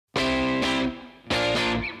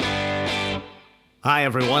Hi,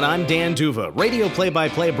 everyone. I'm Dan Duva, radio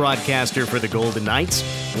play-by-play broadcaster for the Golden Knights.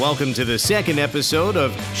 Welcome to the second episode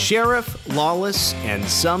of Sheriff, Lawless, and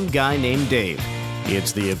Some Guy Named Dave.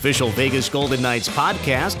 It's the official Vegas Golden Knights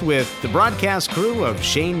podcast with the broadcast crew of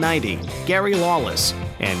Shane Knighty, Gary Lawless,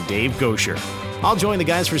 and Dave Gosher. I'll join the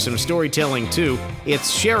guys for some storytelling, too.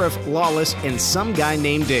 It's Sheriff, Lawless, and Some Guy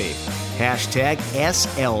Named Dave. Hashtag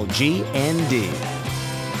SLGND.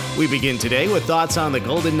 We begin today with thoughts on the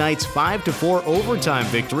Golden Knights' 5-4 overtime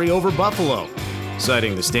victory over Buffalo,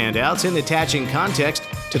 citing the standouts and attaching context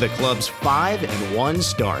to the club's 5-1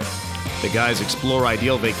 start. The guys explore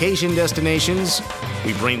ideal vacation destinations,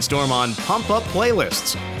 we brainstorm on pump-up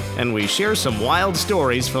playlists, and we share some wild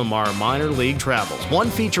stories from our minor league travels, one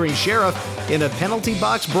featuring Sheriff in a penalty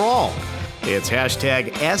box brawl. It's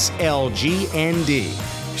hashtag SLGND.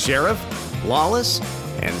 Sheriff, Lawless,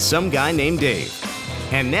 and Some Guy Named Dave.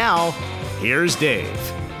 And now, here's Dave.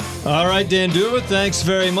 All right, Dan Duva, thanks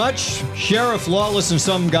very much. Sheriff, Lawless, and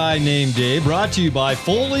Some Guy Named Dave, brought to you by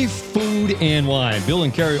Foley Food and Wine. Bill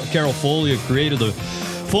and Carol Foley have created the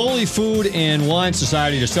Foley Food and Wine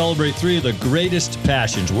Society to celebrate three of the greatest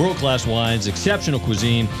passions: world-class wines, exceptional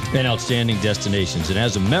cuisine, and outstanding destinations. And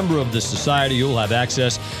as a member of this society, you'll have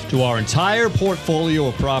access to our entire portfolio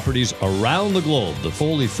of properties around the globe. The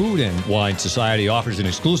Foley Food and Wine Society offers an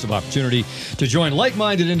exclusive opportunity to join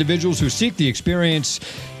like-minded individuals who seek to experience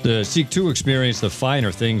the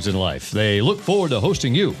finer things in life. They look forward to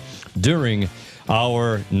hosting you during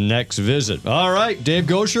our next visit. All right, Dave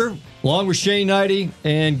Gosher, along with Shane Knighty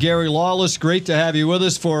and Gary Lawless, great to have you with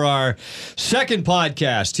us for our second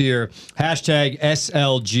podcast here. Hashtag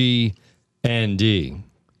SLGND.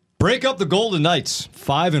 Break up the Golden Knights,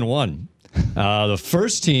 5-1. The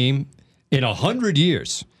first team in 100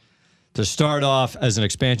 years to start off as an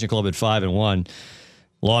expansion club at 5-1.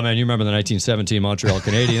 Lawman, you remember the 1917 Montreal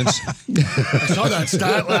Canadiens. I saw that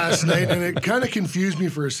stat last night, and it kind of confused me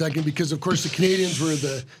for a second because, of course, the Canadiens were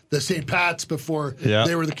the St. Pats before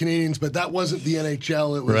they were the Canadiens, but that wasn't the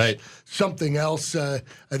NHL. It was something else. I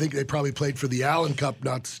think they probably played for the Allen Cup,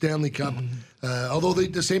 not the Stanley Cup, although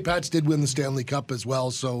the St. Pats did win the Stanley Cup as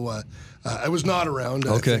well, so I was not around.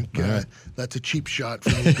 Okay. I think that's a cheap shot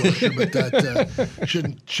for me, Gosher, but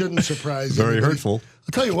that shouldn't surprise Very anybody. hurtful.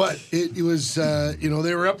 I'll tell you what, it was,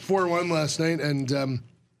 they were up 4-1 last night, and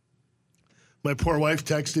my poor wife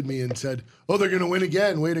texted me and said, "Oh, they're going to win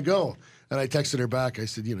again, way to go." And I texted her back, I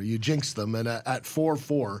said, you jinxed them. And at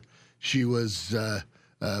 4-4, she was,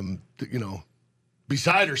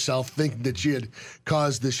 beside herself, thinking that she had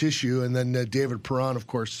caused this issue. And then David Perron, of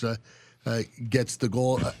course, gets the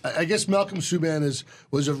goal. I guess Malcolm Subban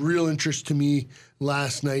was of real interest to me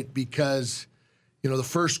last night because the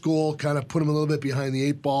first goal kind of put him a little bit behind the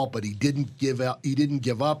eight ball, but he didn't give up. He didn't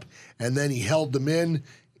give up, and then he held them in.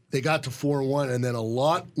 They got to 4-1, and then a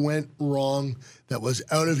lot went wrong that was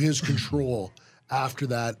out of his control after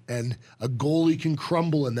that. And a goalie can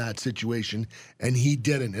crumble in that situation, and he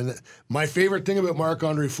didn't. And my favorite thing about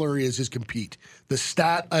Marc-Andre Fleury is his compete. The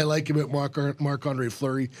stat I like about Marc-Andre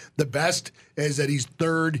Fleury the best is that he's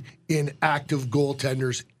third in active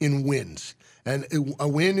goaltenders in wins. And a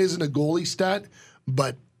win isn't a goalie stat,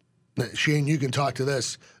 but Shane, you can talk to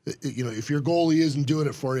this. If your goalie isn't doing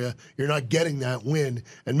it for you, you're not getting that win.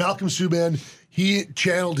 And Malcolm Subban, he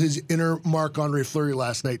channeled his inner Marc-Andre Fleury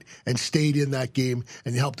last night and stayed in that game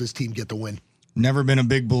and helped his team get the win. Never been a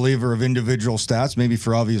big believer of individual stats, maybe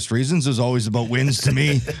for obvious reasons. It's always about wins to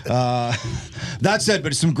me. That said,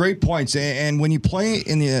 but some great points. And when you play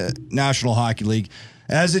in the National Hockey League,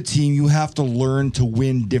 as a team, you have to learn to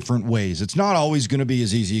win different ways. It's not always going to be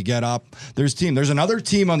as easy. You get up. There's another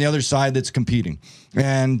team on the other side that's competing.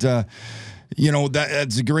 And,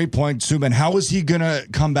 that's a great point, Subban. How is he going to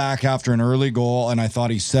come back after an early goal? And I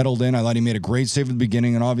thought he settled in. I thought he made a great save at the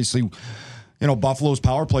beginning. And obviously, Buffalo's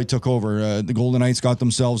power play took over. The Golden Knights got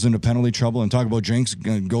themselves into penalty trouble. And talk about jinx,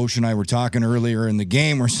 Gosher and I were talking earlier in the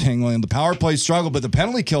game. We're saying, well, the power play struggled, but the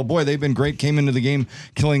penalty kill, boy, they've been great. Came into the game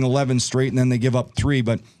killing 11 straight, and then they give up 3.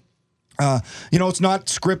 But it's not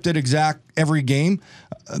scripted exact every game.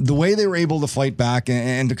 The way they were able to fight back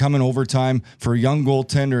and to come in overtime for a young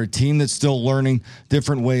goaltender, a team that's still learning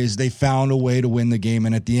different ways, they found a way to win the game.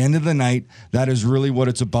 And at the end of the night, that is really what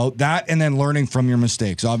it's about. That and then learning from your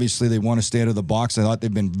mistakes. Obviously, they want to stay out of the box. I thought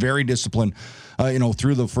they've been very disciplined,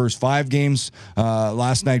 through the first 5 games.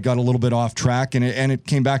 Last night got a little bit off track, and it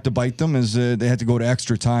came back to bite them as they had to go to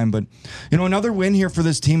extra time. But, another win here for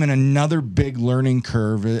this team and another big learning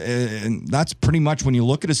curve. And that's pretty much when you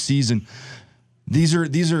look at a season. These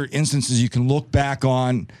are instances you can look back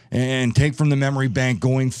on and take from the memory bank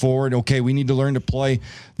going forward. Okay, we need to learn to play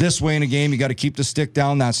this way in a game. You got to keep the stick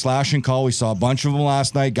down, that slash and call. We saw a bunch of them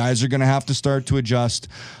last night. Guys are going to have to start to adjust.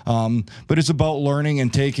 But it's about learning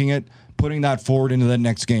and taking it, putting that forward into the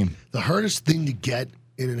next game. The hardest thing to get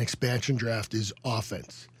in an expansion draft is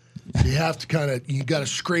offense. You have to you got to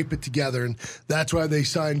scrape it together. And that's why they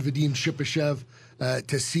signed Vadim Shipachyov.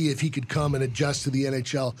 To see if he could come and adjust to the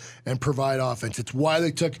NHL and provide offense. It's why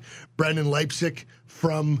they took Brendan Leipsic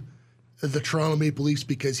from the Toronto Maple Leafs,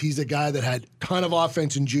 because he's a guy that had a ton of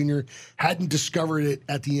offense in junior, hadn't discovered it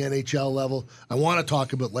at the NHL level. I want to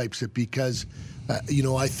talk about Leipsic because,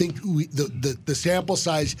 I think the sample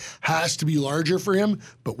size has to be larger for him,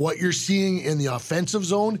 but what you're seeing in the offensive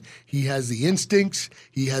zone, he has the instincts,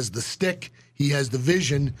 he has the stick, he has the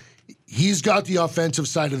vision. He's got the offensive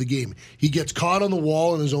side of the game. He gets caught on the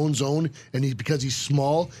wall in his own zone, and because he's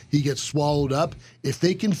small, he gets swallowed up. If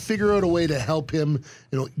they can figure out a way to help him,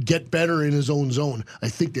 get better in his own zone, I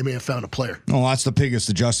think they may have found a player. Well, that's the biggest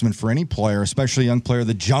adjustment for any player, especially a young player.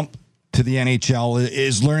 The jump to the NHL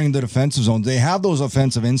is learning the defensive zone. They have those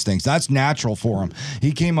offensive instincts. That's natural for him.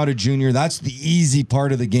 He came out of junior. That's the easy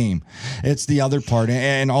part of the game. It's the other part.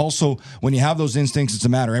 And also, when you have those instincts, it's a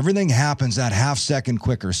matter. Everything happens that half second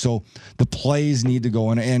quicker. So the plays need to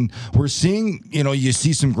go in. And we're seeing, you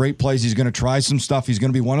see some great plays. He's going to try some stuff. He's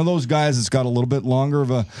going to be one of those guys that's got a little bit longer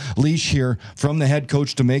of a leash here from the head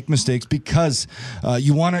coach to make mistakes, because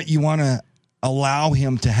you want to allow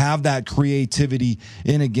him to have that creativity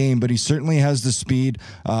in a game, but he certainly has the speed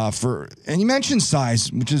and you mentioned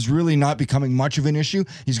size, which is really not becoming much of an issue.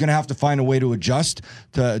 He's going to have to find a way to adjust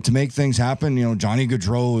to make things happen. Johnny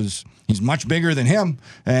Gaudreau he's much bigger than him,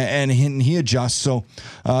 and he adjusts. So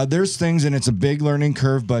there's things, and it's a big learning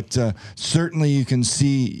curve, but certainly you can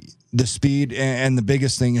see the speed, and the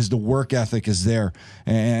biggest thing is the work ethic is there.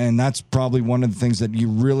 And that's probably one of the things that you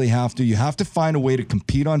really have to find a way to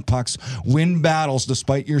compete on pucks, win battles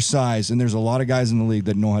despite your size. And there's a lot of guys in the league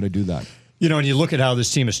that know how to do that. When you look at how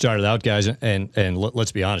this team has started out, guys, and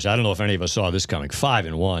let's be honest, I don't know if any of us saw this coming.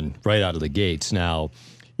 5-1 right out of the gates. Now,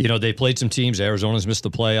 they played some teams. Arizona's missed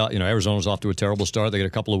the playoff. Arizona's off to a terrible start. They got a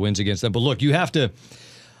couple of wins against them. But look, you have to...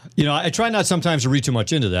 I try not sometimes to read too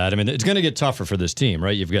much into that. I mean, it's going to get tougher for this team,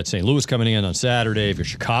 right? You've got St. Louis coming in on Saturday. You've got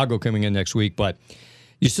Chicago coming in next week. But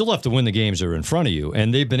you still have to win the games that are in front of you.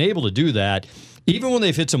 And they've been able to do that even when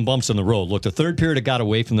they've hit some bumps on the road. Look, the third period it got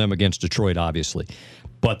away from them against Detroit, obviously.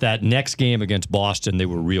 But that next game against Boston, they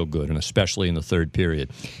were real good, and especially in the third period.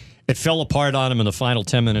 It fell apart on them in the final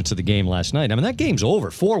 10 minutes of the game last night. I mean, that game's over.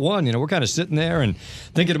 4-1. We're kind of sitting there and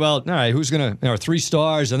thinking about, all right, who's going to, 3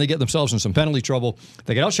 stars, and they get themselves in some penalty trouble.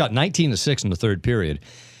 They get outshot 19-6 in the third period.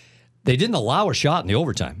 They didn't allow a shot in the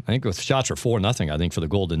overtime. I think the shots were 4-0, I think, for the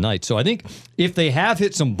Golden Knights. So I think if they have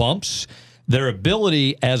hit some bumps, their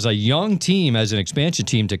ability as a young team, as an expansion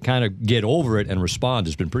team, to kind of get over it and respond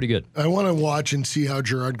has been pretty good. I want to watch and see how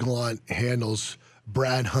Gerard Gallant handles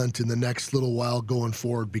Brad Hunt in the next little while going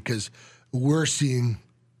forward, because we're seeing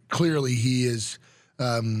clearly he is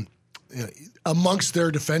amongst their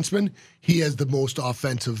defensemen, he has the most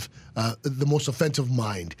offensive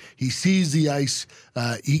mind. He sees the ice.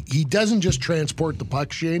 He doesn't just transport the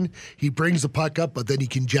puck, Shane. He brings the puck up, but then he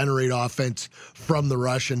can generate offense from the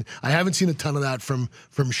rush. And I haven't seen a ton of that from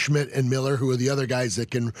Schmidt and Miller, who are the other guys that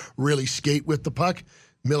can really skate with the puck.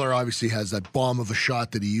 Miller obviously has that bomb of a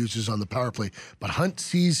shot that he uses on the power play, but Hunt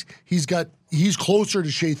sees he's closer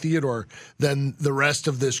to Shea Theodore than the rest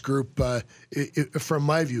of this group from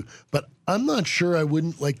my view. But I'm not sure I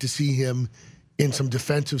wouldn't like to see him in some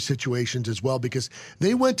defensive situations as well, because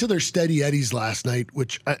they went to their steady eddies last night,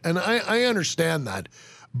 I understand that,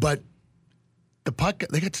 but the puck,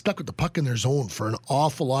 they got stuck with the puck in their zone for an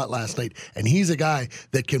awful lot last night, and he's a guy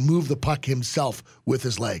that can move the puck himself with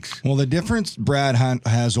his legs. Well, the difference Brad Hunt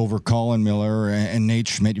has over Colin Miller and Nate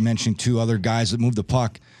Schmidt, you mentioned 2 other guys that move the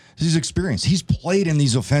puck, is his experience. He's played in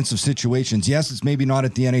these offensive situations. Yes, it's maybe not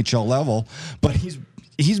at the NHL level, but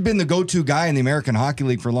he's been the go-to guy in the American Hockey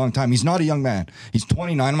League for a long time. He's not a young man. He's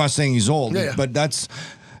 29. I'm not saying he's old, but that's...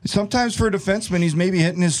 Sometimes for a defenseman, he's maybe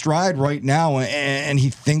hitting his stride right now, and he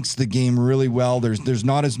thinks the game really well. There's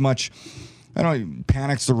not as much, I don't know,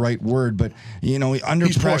 panic's the right word, but, under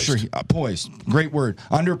he's pressure, poised, great word.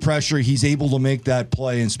 Under pressure, he's able to make that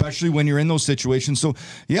play, and especially when you're in those situations. So,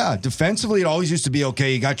 yeah, defensively, it always used to be,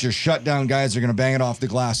 okay, you got your shutdown guys, they're going to bang it off the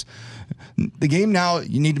glass. The game now,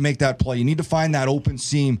 you need to make that play. You need to find that open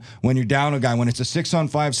seam when you're down a guy, when it's a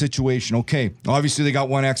 6-on-5 situation. Okay, obviously they got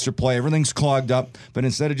one extra play. Everything's clogged up, but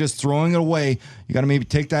instead of just throwing it away, you got to maybe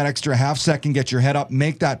take that extra half second, get your head up,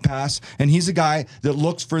 make that pass, and he's a guy that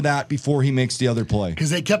looks for that before he makes the other play. Because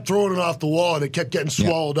they kept throwing it off the wall, and it kept getting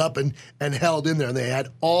swallowed up and held in there. And they had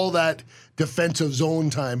all that defensive zone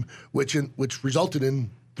time, which resulted in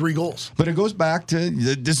 3 goals. But it goes back to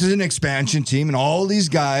this is an expansion team, and all these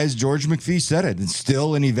guys, George McPhee said it, it's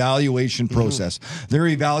still an evaluation process. They're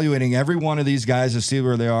evaluating every one of these guys to see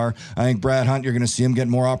where they are. I think Brad Hunt, you're going to see him get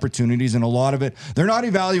more opportunities, and a lot of it, they're not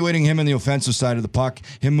evaluating him in the offensive side of the puck,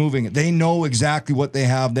 him moving it. They know exactly what they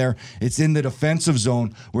have there. It's in the defensive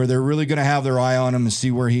zone where they're really going to have their eye on him and see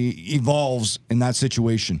where he evolves in that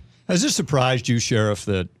situation. Has this surprised you, Sheriff,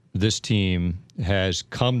 that this team has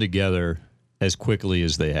come together as quickly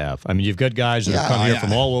as they have? I mean, you've got guys that have come here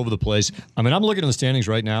from all over the place. I mean, I'm looking at the standings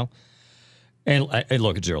right now, and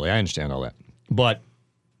look, it's early. I understand all that. But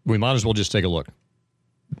we might as well just take a look.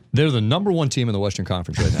 They're the number 1 team in the Western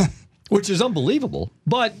Conference right now, which is unbelievable.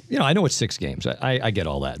 But, I know it's 6 games. I get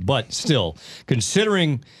all that. But still,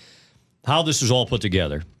 considering how this is all put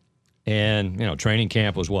together, and, training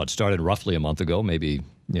camp was started roughly a month ago, maybe,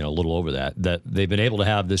 a little over that they've been able to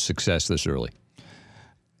have this success this early.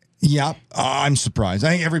 Yeah, I'm surprised. I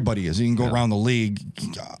think everybody is. You can go around the league.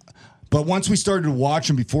 But once we started to watch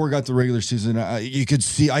them before we got the regular season, I could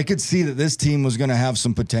see that this team was going to have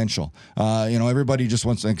some potential. Everybody just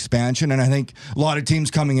wants an expansion, and I think a lot of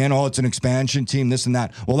teams coming in, it's an expansion team, this and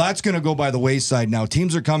that. Well, that's going to go by the wayside now.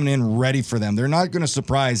 Teams are coming in ready for them. They're not going to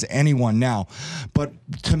surprise anyone now. But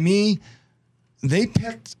to me, they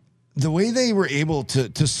picked the way they were able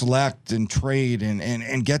to select and trade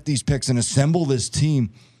and get these picks and assemble this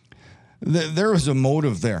team. There was a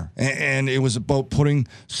motive there, and it was about putting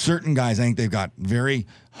certain guys. I think they've got very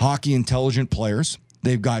hockey intelligent players.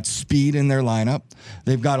 They've got speed in their lineup.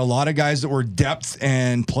 They've got a lot of guys that were depth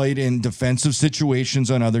and played in defensive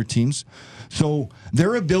situations on other teams. So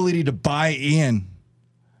their ability to buy in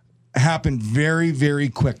happened very, very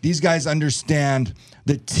quick. These guys understand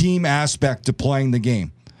the team aspect to playing the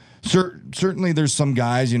game. Certainly there's some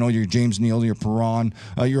guys, your James Neal, your Perron,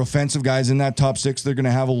 your offensive guys in that top 6, they're going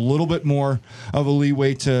to have a little bit more of a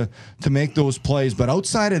leeway to make those plays. But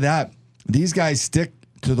outside of that, these guys stick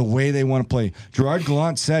to the way they want to play. Gerard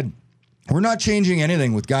Gallant said, we're not changing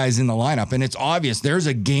anything with guys in the lineup, and it's obvious. There's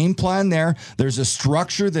a game plan there. There's a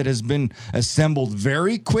structure that has been assembled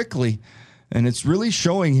very quickly, and it's really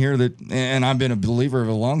showing here that, and I've been a believer of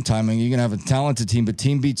a long time, and you can have a talented team, but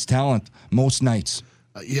team beats talent most nights.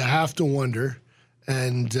 You have to wonder,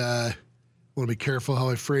 and I want to be careful how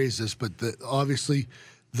I phrase this, but obviously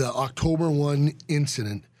the October 1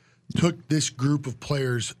 incident took this group of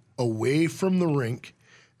players away from the rink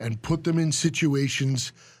and put them in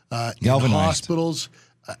situations in hospitals.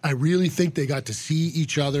 I really think they got to see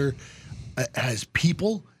each other as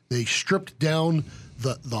people. They stripped down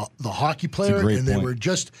the hockey player, and they were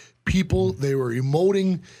just people. They were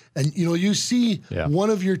emoting, and you see one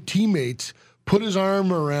of your teammates put his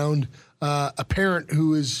arm around a parent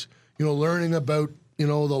who is, learning about, the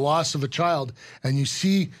loss of a child, and you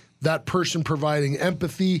see that person providing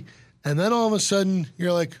empathy, and then all of a sudden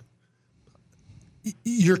you're like,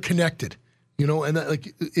 you're connected, and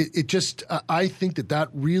that, it just, I think that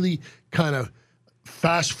really kind of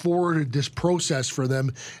fast forwarded this process for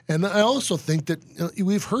them, and I also think that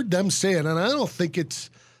we've heard them say it, and I don't think it's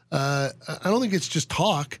just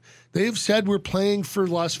talk. They've said we're playing for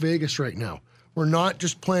Las Vegas right now. We're not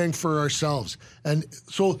just playing for ourselves. And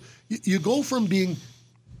so you go from being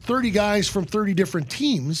 30 guys from 30 different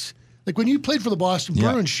teams. Like when you played for the Boston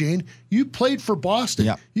Bruins, Shane, you played for Boston.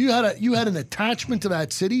 Yeah. You had an attachment to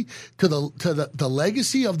that city, to the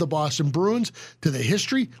legacy of the Boston Bruins, to the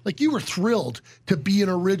history. Like you were thrilled to be an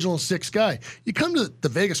original 6 guy. You come to the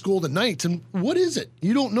Vegas Golden Knights, and what is it?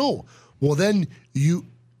 You don't know. Well, then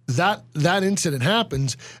that incident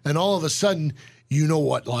happens, and all of a sudden, you know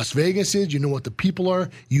what Las Vegas is. You know what the people are.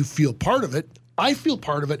 You feel part of it. I feel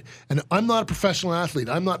part of it, and I'm not a professional athlete.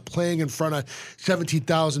 I'm not playing in front of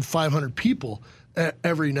 17,500 people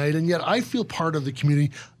every night, and yet I feel part of the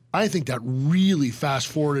community. I think that really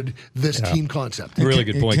fast-forwarded this team concept. Really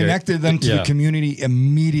good point. It connected them to the community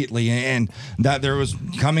immediately, and that there was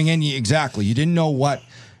coming in, exactly. You didn't know what,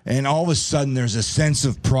 and all of a sudden there's a sense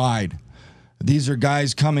of pride. These are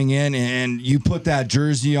guys coming in, and you put that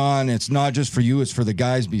jersey on. It's not just for you. It's for the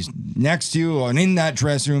guys next to you and in that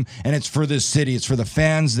dressing room, and it's for this city. It's for the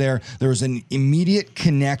fans there. There was an immediate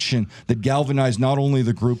connection that galvanized not only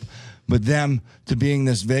the group, but them to being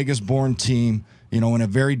this Vegas-born team in a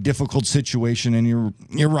very difficult situation. And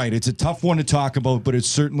you're right. It's a tough one to talk about, but it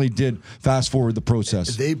certainly did fast forward the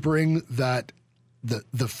process. They bring that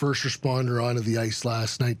the first responder onto the ice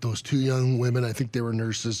last night. Those two young women, I think they were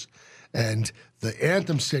nurses, and the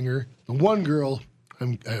anthem singer. The one girl,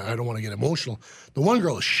 I don't want to get emotional. The one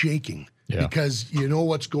girl is shaking. Yeah. Because you know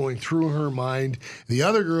what's going through her mind. The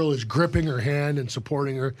other girl is gripping her hand and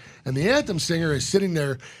supporting her. And the anthem singer is sitting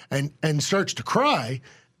there and starts to cry,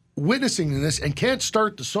 witnessing this, and can't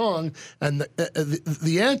start the song and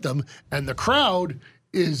the anthem. And the crowd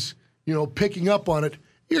is, picking up on it.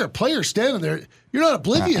 You're a player standing there. You're not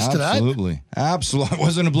oblivious to that. Absolutely. I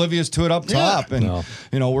wasn't oblivious to it up top. And,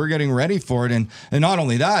 we're getting ready for it. And not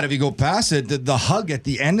only that, if you go past it, the hug at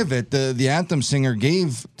the end of it, the anthem singer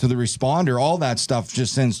gave to the responder, all that stuff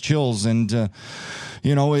just sends chills. And, and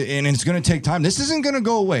it's going to take time. This isn't going to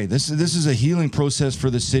go away. This is a healing process for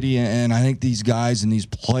the city. And I think these guys and these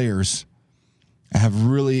players have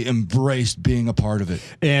really embraced being a part of it.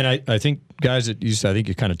 And I think, guys, I think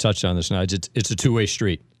you kind of touched on this, Nige. It's a two-way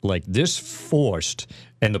street. Like, this forced,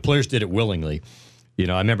 and the players did it willingly.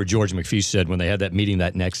 I remember George McPhee said when they had that meeting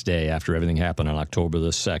that next day after everything happened on October the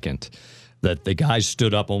 2nd, that the guys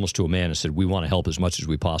stood up almost to a man and said, we want to help as much as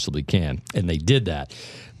we possibly can. And they did that.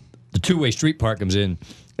 The two-way street part comes in.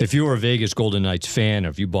 If you're a Vegas Golden Knights fan, or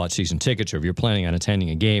if you bought season tickets, or if you're planning on attending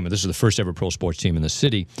a game, and this is the first ever pro sports team in the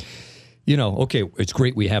city, okay, it's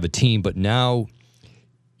great we have a team, but now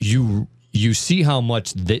you see how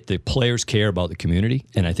much the players care about the community,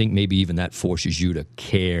 and I think maybe even that forces you to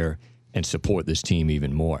care and support this team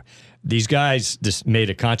even more. These guys just made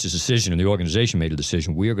a conscious decision, and the organization made a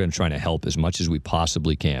decision. We are going to try to help as much as we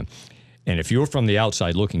possibly can. And if you're from the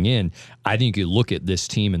outside looking in, I think you look at this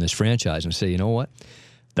team and this franchise and say, you know what?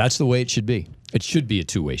 That's the way it should be. It should be a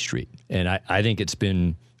two-way street. And I think it's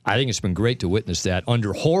been great to witness that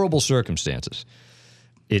under horrible circumstances.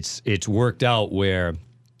 It's worked out where,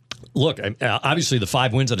 look, obviously the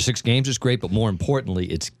 5 wins out of 6 games is great, but more importantly,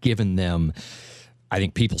 it's given them, I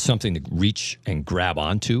think, people something to reach and grab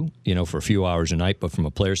onto, for a few hours a night. But from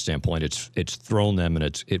a player standpoint, it's thrown them and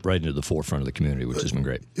it's right into the forefront of the community, which has been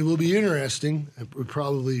great. It will be interesting. I'll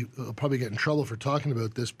probably get in trouble for talking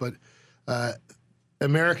about this, but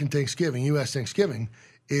American Thanksgiving, U.S. Thanksgiving,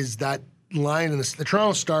 is that line, and the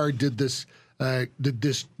Toronto Star did this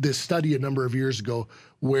study a number of years ago,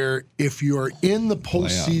 where if you're in the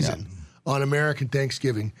postseason on American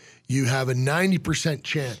Thanksgiving, you have a 90%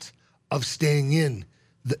 chance of staying in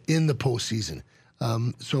the postseason.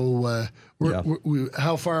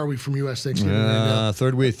 How far are we from U.S. Thanksgiving right now?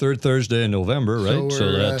 Third Thursday in November, right?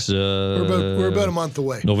 So that's we're about a month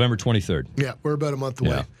away. November 23rd. Yeah, we're about a month away.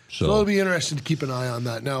 Yeah, so it'll be interesting to keep an eye on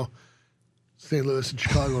that. Now, St. Louis and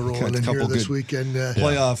Chicago rolling in here this weekend.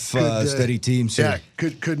 Playoff steady teams. Yeah,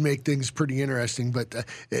 could make things pretty interesting. But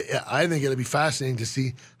I think it'll be fascinating to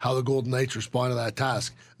see how the Golden Knights respond to that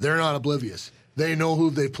task. They're not oblivious. They know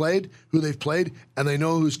who they've played, and they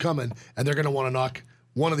know who's coming, and they're going to want to knock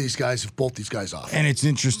one of these guys, if both these guys, off. And it's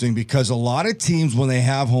interesting because a lot of teams, when they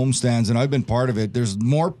have homestands, and I've been part of it, there's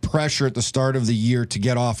more pressure at the start of the year to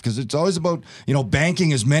get off because it's always about,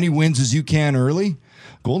 banking as many wins as you can early.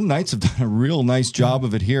 Golden Knights have done a real nice job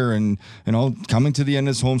of it here, and coming to the end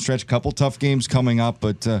of this home stretch, a couple tough games coming up,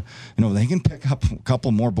 but they can pick up a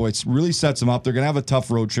couple more. Boy, it really sets them up. They're going to have a tough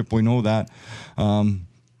road trip. We know that.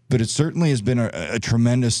 But it certainly has been a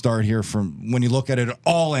tremendous start here from when you look at it at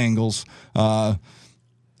all angles.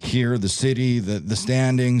 Here, the city, the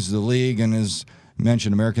standings, the league, and as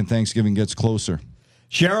mentioned, American Thanksgiving gets closer.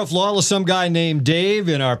 Sheriff Lawless, some guy named Dave,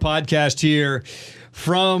 in our podcast here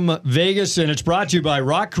from Vegas, and it's brought to you by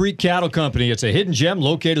Rock Creek Cattle Company. It's a hidden gem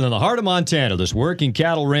located in the heart of Montana. This working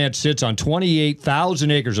cattle ranch sits on 28,000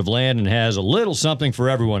 acres of land and has a little something for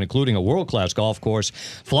everyone, including a world-class golf course,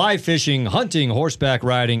 fly fishing, hunting, horseback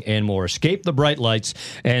riding, and more. Escape the bright lights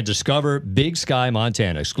and discover Big Sky,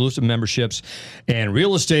 Montana. Exclusive memberships and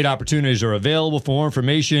real estate opportunities are available. For more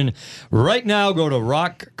information right now, go to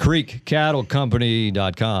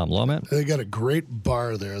rockcreekcattlecompany.com. Lawman? They got a great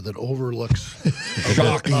bar there that overlooks...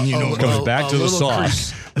 Shocking, comes back to the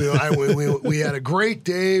sauce. We had a great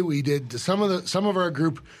day. We did some of our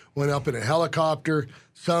group went up in a helicopter.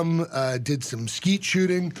 Some did some skeet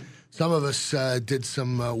shooting. Some of us did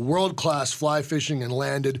some world-class fly fishing and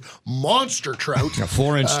landed monster trout, a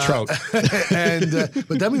 4-inch trout.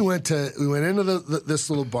 But then we went into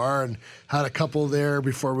this little bar and had a couple there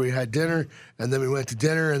before we had dinner, and then we went to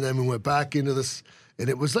dinner, and then we went back into this. And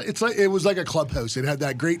it was like a clubhouse. It had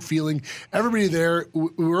that great feeling. Everybody there,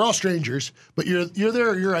 we were all strangers, but you're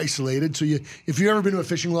there, you're isolated. So if you've ever been to a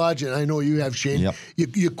fishing lodge, and I know you have, Shane, yep.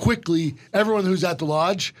 you quickly, everyone who's at the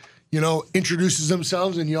lodge, introduces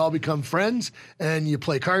themselves and you all become friends and you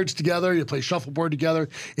play cards together, you play shuffleboard together.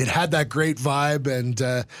 It had that great vibe, and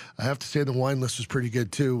I have to say the wine list was pretty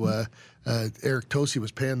good too. Eric Tosi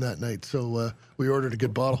was paying that night, so we ordered a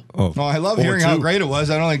good bottle. Oh, I love hearing how great it was.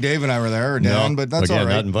 I don't think Dave and I were there or Dan, but that's all right.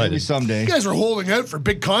 Not invited. Maybe someday. You guys were holding out for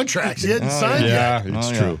big contracts. You hadn't signed yet. Yeah,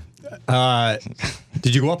 it's true.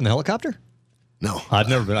 Did you go up in the helicopter? No, I've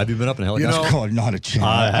never been. Have you been up in a helicopter? Oh, not a chance.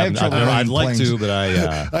 I'd like to, but I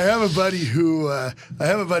have a buddy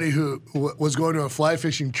who was going to a fly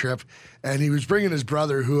fishing trip, and he was bringing his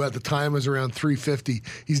brother, who at the time was around 350.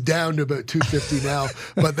 He's down to about 250 now.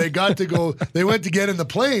 But they got to go. They went to get in the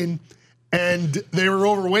plane, and they were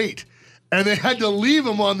overweight. And they had to leave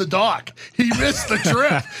him on the dock. He missed the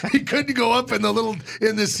trip. He couldn't go up in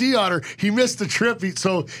the Sea Otter. He missed the trip.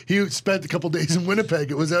 So he spent a couple days in Winnipeg.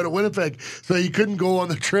 It was out of Winnipeg, so he couldn't go on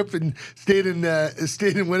the trip and stayed in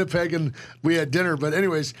Winnipeg. And we had dinner. But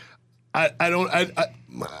anyways, I'm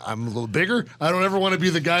a little bigger. I don't ever want to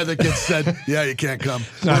be the guy that gets said, "Yeah, you can't come."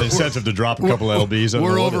 It's not incentive to drop a couple lbs.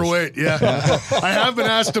 We're overweight. Yeah, I have been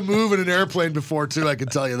asked to move in an airplane before too. I can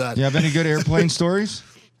tell you that. You have any good airplane stories?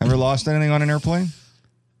 Ever lost anything on an airplane?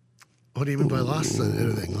 What do you mean by lost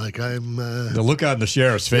anything? Like I'm... The look on the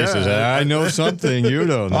sheriff's face is, I know something you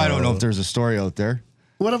don't know. I don't know if there's a story out there.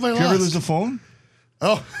 What have I lost? Did you ever lose a phone?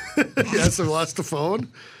 Oh, yes, I lost a phone.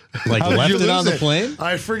 Like left it on the plane?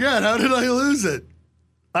 I forget. How did I lose it?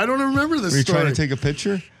 I don't remember this story. Were you trying to take a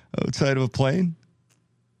picture outside of a plane?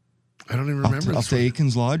 I don't even remember. Off to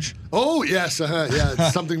Aikens Lodge? Oh, yes. Yeah,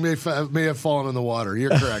 something may have fallen in the water. You're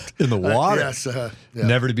correct. In the water? Yes. Yeah.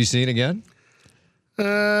 Never to be seen again?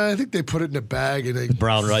 I think they put it in a bag and they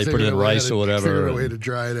brown rice, put it in rice or whatever. Figured a way to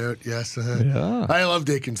dry it out. Yes. Yeah. I loved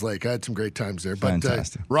Aikens Lake. I had some great times there.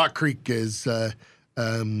 Fantastic. But Rock Creek is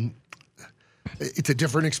it's a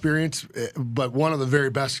different experience, but one of the very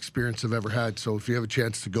best experiences I've ever had. So if you have a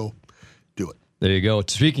chance to go, do it. There you go.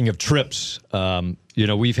 Speaking of trips,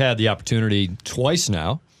 we've had the opportunity twice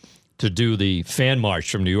now to do the fan march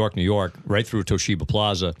from New York, right through Toshiba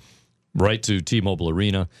Plaza, right to T-Mobile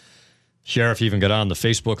Arena. Sheriff even got on the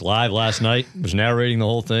Facebook Live last night, was narrating the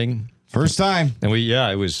whole thing. First time. And we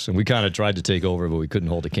kind of tried to take over, but we couldn't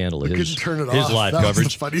hold a candle to his live that coverage.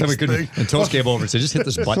 Was the funniest thing. And Toast came over and said, just hit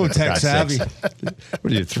this button. So tech savvy. What are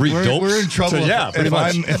you, three dopes? We're in trouble. So, yeah, pretty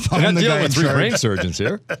much. If We're I'm not the dealing guy with in three charge. brain surgeons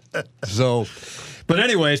here. So, but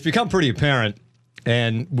anyway, it's become pretty apparent.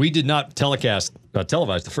 And we did not televise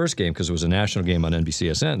the first game because it was a national game on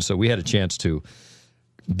NBCSN. So we had a chance to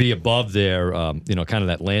be above there, kind of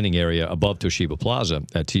that landing area above Toshiba Plaza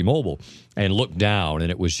at T-Mobile and look down.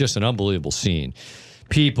 And it was just an unbelievable scene.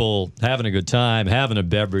 People having a good time, having a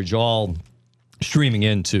beverage, all streaming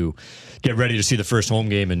in to get ready to see the first home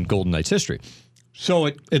game in Golden Knights history. So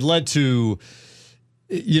it led to,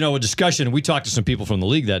 a discussion. We talked to some people from the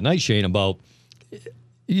league that night, Shane, about,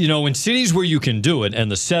 in cities where you can do it and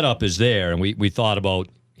the setup is there, and we thought about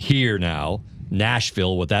here now,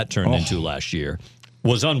 Nashville, what that turned into last year,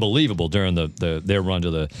 was unbelievable during their run to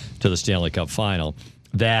the Stanley Cup final.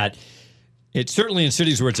 That it's certainly in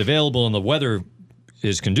cities where it's available and the weather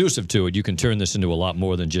is conducive to it, you can turn this into a lot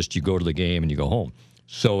more than just you go to the game and you go home.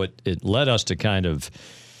 So it led us to kind of,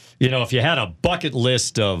 if you had a bucket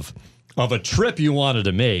list of a trip you wanted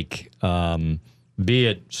to make, be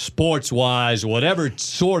it sports-wise, whatever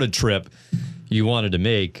sort of trip you wanted to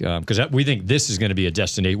make, because we think this is going to be a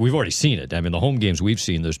destination. We've already seen it. I mean, the home games we've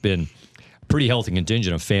seen, there's been pretty healthy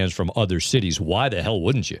contingent of fans from other cities. Why the hell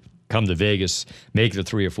wouldn't you come to Vegas, make it a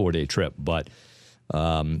 3 or 4 day trip? But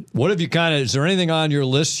what have you is there anything on your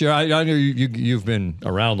list here? I know you've been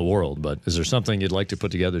around the world, but is there something you'd like to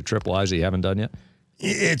put together trip-wise that you haven't done yet?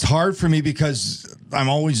 It's hard for me because I'm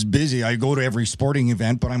always busy. I go to every sporting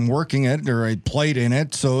event, but I'm working it or I played in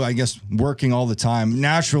it. So I guess working all the time.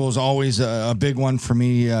 Nashville is always a big one for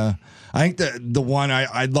me. I think the one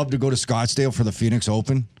I'd love to go to Scottsdale for the Phoenix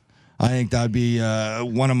Open. I think that'd be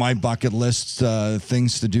one of my bucket lists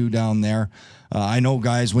things to do down there. I know,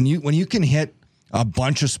 guys, when you can hit a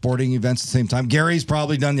bunch of sporting events at the same time. Gary's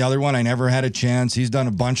probably done the other one. I never had a chance. He's done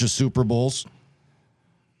a bunch of Super Bowls.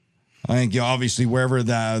 I think obviously wherever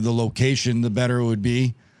the location, the better it would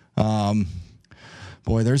be. Boy,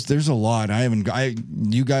 there's a lot. You've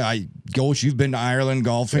been to Ireland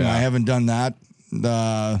golfing. Yeah. I haven't done that.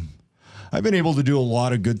 I've been able to do a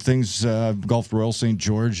lot of good things. Golfed Royal St.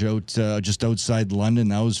 George out just outside London.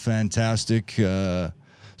 That was fantastic.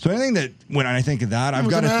 So anything that when I think of that, I've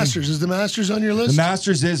got the Masters. Is the Masters on your list? The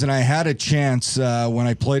Masters is, and I had a chance when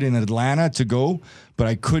I played in Atlanta to go, but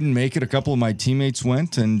I couldn't make it. A couple of my teammates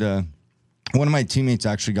went, and one of my teammates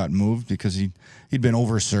actually got moved because he'd been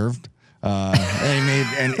overserved.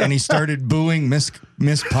 And he started booing miss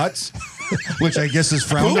putts, which I guess is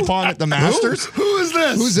frowned upon at the Masters. Who is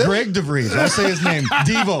this? Who's it? Greg DeVries. I'll say his name.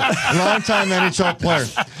 Devo, longtime NHL player.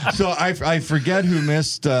 So I forget who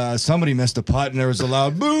missed. Somebody missed a putt, and there was a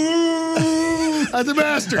loud boo. At the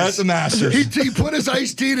Masters. At the Masters. He put his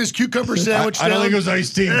iced tea in his cucumber sandwich. I don't think it was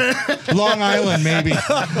iced tea. Long Island, maybe.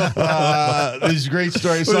 These great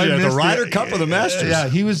stories. So the Ryder Cup of the Masters. Yeah,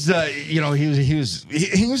 he was.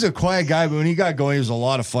 He was a quiet guy, but when he got going, he was a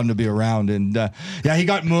lot of fun to be around. And he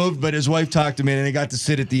got moved, but his wife talked him in, and he got to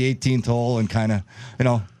sit at the 18th hole and kind of,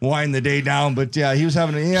 wind the day down. But yeah, he was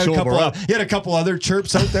having. He had a couple other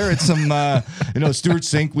chirps out there at some. Stuart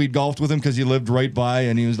Sink. We'd golfed with him because he lived right by,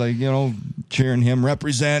 and he was like, cheering him,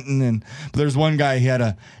 representing. But there's one guy, he had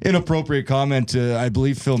a inappropriate comment to, I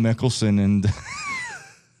believe, Phil Mickelson, and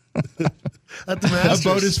at the Masters.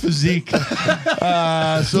 About his physique. So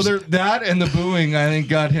that and the booing, I think,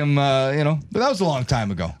 got him. But that was a long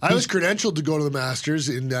time ago. I was credentialed to go to the Masters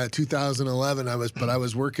in 2011. I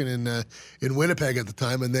was working in Winnipeg at the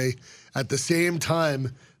time, and they, at the same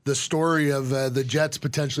time, the story of the Jets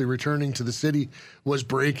potentially returning to the city was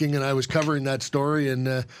breaking, and I was covering that story.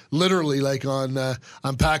 And literally,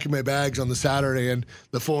 I'm packing my bags on the Saturday, and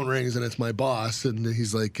the phone rings, and it's my boss, and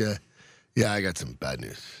he's like, "Yeah, I got some bad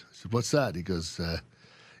news." I said, "What's that?" He goes,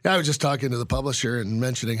 I was just talking to the publisher and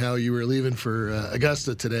mentioning how you were leaving for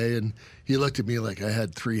Augusta today, and he looked at me like I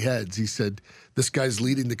had three heads. He said, "This guy's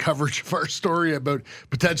leading the coverage of our story about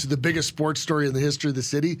potentially the biggest sports story in the history of the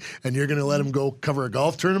city, and you're going to let him go cover a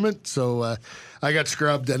golf tournament?" So I got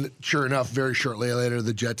scrubbed, and sure enough, very shortly later,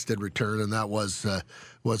 the Jets did return, and that was a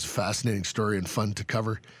fascinating story and fun to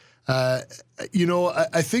cover. I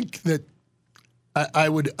think that I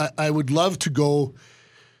would love to go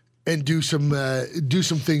and do some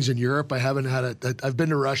things in Europe. I haven't I've been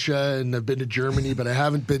to Russia and I've been to Germany, but I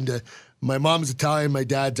haven't been to. My mom's Italian, my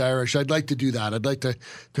dad's Irish. I'd like to do that. I'd like to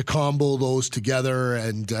combo those together.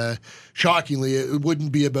 And shockingly, it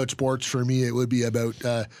wouldn't be about sports for me. It would be about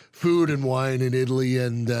food and wine in Italy.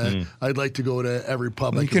 And I'd like to go to every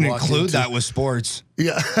pub. You can include that with sports.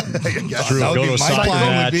 Yeah, True. That would Go be to a my soccer plan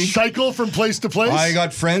match. would be. Cycle from place to place. I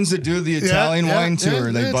got friends that do the Italian wine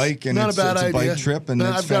tour. They bike, and it's a bike trip, and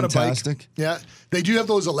it's fantastic. Yeah, they do have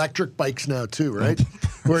those electric bikes now too, right?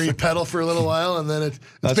 Where you pedal for a little while, and then it's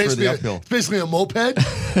basically a moped.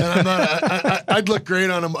 And I'd look great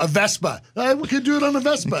on a Vespa. I could do it on a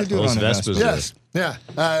Vespa. You could do it on a Vespa. Yes, yeah.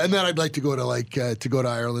 And then I'd like to go to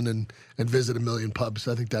Ireland and visit a million pubs.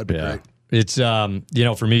 I think that'd be great. It's,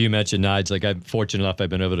 for me, you mentioned Nides. Like, I'm fortunate enough I've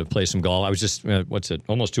been able to play some golf. I was just,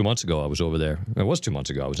 almost 2 months ago I was over there. It was 2 months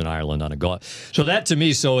ago. I was in Ireland on a golf. So that to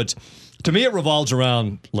me, it revolves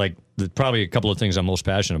around, like, probably a couple of things I'm most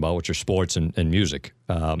passionate about, which are sports and music.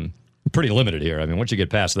 Pretty limited here. I mean, once you get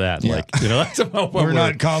past that, that's about what we're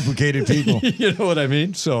not complicated people. You know what I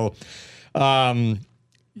mean? So,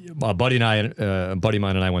 a buddy of mine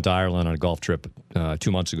and I went to Ireland on a golf trip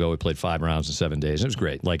 2 months ago. We played 5 rounds in 7 days. It was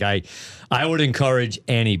great. Like I would encourage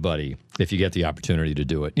anybody, if you get the opportunity, to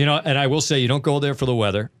do it. And I will say, you don't go there for the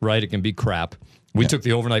weather, right? It can be crap. We took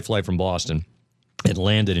the overnight flight from Boston and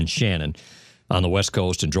landed in Shannon on the West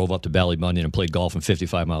Coast and drove up to Ballybunion and played golf in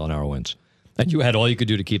 55-mile-an-hour winds. And you had all you could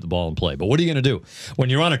do to keep the ball in play. But what are you going to do? When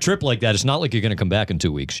you're on a trip like that, it's not like you're going to come back in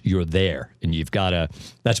 2 weeks. You're there, and you've got to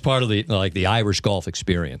 – that's part of the Irish golf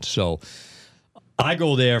experience. So I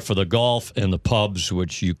go there for the golf and the pubs,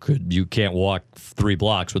 which you can't walk 3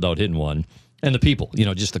 blocks without hitting one, and the people,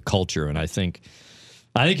 just the culture. And I think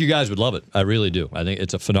you guys would love it. I really do. I think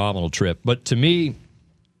it's a phenomenal trip. But to me,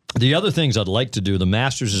 the other things I'd like to do, the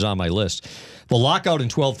Masters is on my list. The lockout in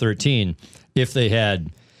 12-13, if they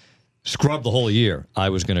had – scrubbed the whole year, I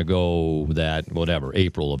was going to go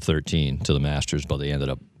April of 13 to the Masters, but they ended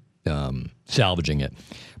up salvaging it.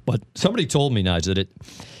 But somebody told me, Nige, that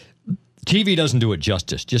TV doesn't do it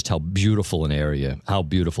justice, just how beautiful an area, how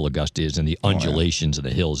beautiful Augusta is, and the undulations of the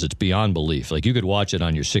hills. It's beyond belief. Like, you could watch it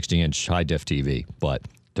on your 60-inch high-def TV, but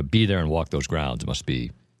to be there and walk those grounds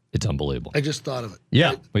it's unbelievable. I just thought of it.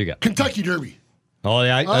 Yeah, what do you got? Kentucky Derby. Oh,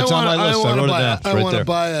 yeah, that's on my list. I wrote it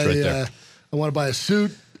down. I want to buy a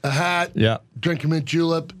suit, a hat, drink a mint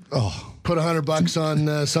julep, put $100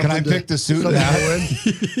 on something. Can I pick the suit and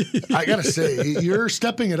hat? I gotta say, you're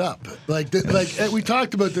stepping it up. Like we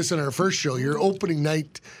talked about this in our first show. Your opening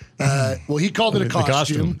night. He called it a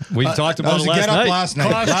costume. We talked about it last night.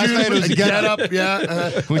 Costume, was a get up.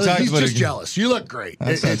 Yeah, he's just jealous. You look great.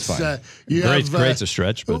 That's fine. Great's a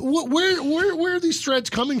stretch. But where are these threads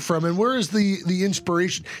coming from, and where is the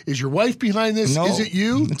inspiration? Is your wife behind this? No, is it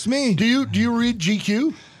you? It's me. Do you read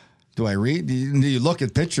GQ? Do I read? Do you look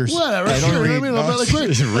at pictures? Whatever. I don't Sure. read. I mean, No, like,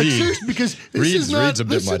 seriously, because this is Reads a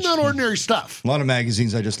bit this much. is not ordinary stuff. a lot of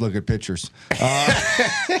magazines, I just look at pictures.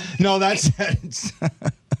 No, that's it.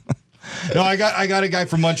 No, I got a guy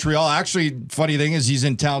from Montreal. Actually, funny thing is he's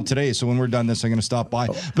in town today, so when we're done this, I'm going to stop by.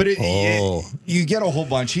 But you get a whole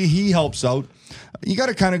bunch. He helps out. You got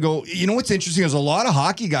to kind of go. You know what's interesting is a lot of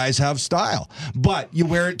hockey guys have style, but you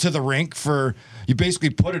wear it to the rink for. You basically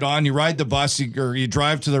put it on. You ride the bus, or you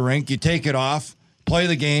drive to the rink. You take it off, play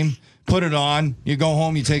the game, put it on. You go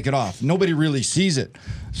home, you take it off. Nobody really sees it.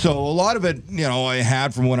 So a lot of it, I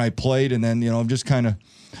had from when I played, and then I'm just kind of.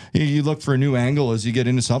 You look for a new angle as you get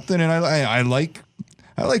into something, and I like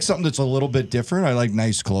something that's a little bit different. I like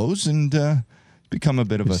nice clothes, and become a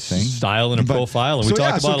bit of a thing. Style and a profile, and we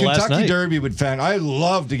talked about it last Kentucky night. Derby would fan. I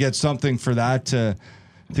love to get something for that to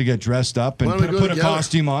get dressed up and put a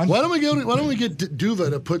costume on. Why don't we get Duva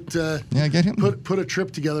to put get him put a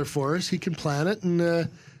trip together for us? He can plan it, and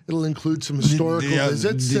it'll include some historical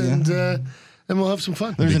visits, and we'll have some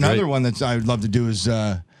fun. There's another one that I would love to do is.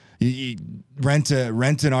 You rent an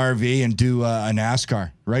RV and do a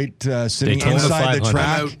NASCAR, right? Sitting Daytona inside the 500.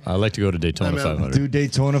 track. I like to go to Daytona 500. Do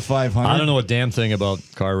Daytona 500. I don't know a damn thing about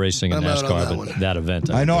car racing and I'm out on NASCAR, that but one. that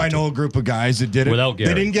event. I know a group of guys that did it. Without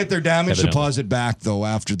Gary. They didn't get their damage Evidently. deposit back, though,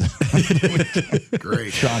 after the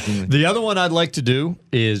Great. shockingly. The other one I'd like to do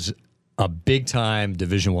is a big-time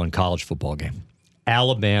Division I college football game.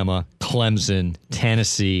 Alabama, Clemson,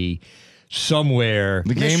 Tennessee, somewhere.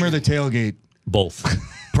 The game or the tailgate? Both.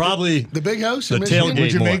 Probably The big house. the in Michigan? tailgate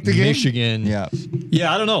Would you more. make the game? Michigan. Yeah.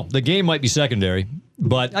 Yeah, I don't know. The game might be secondary,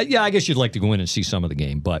 but I guess you'd like to go in and see some of the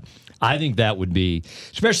game. But I think that would be,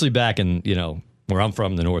 especially back in, where I'm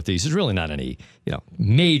from, the Northeast, there's really not any,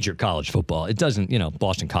 major college football. It doesn't,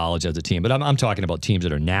 Boston College has a team, but I'm talking about teams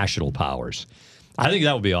that are national powers. I think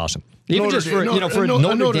that would be awesome. Even Notre just Dame- for a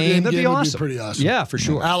Notre Dame, that'd be would awesome. pretty awesome. Yeah, for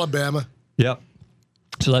sure. Alabama. Yep.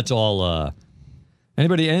 So that's all.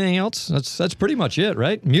 Anything else? That's pretty much it,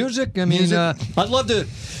 right? Music. I mean, I'd love to.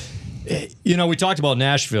 We talked about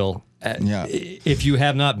Nashville. Yeah. If you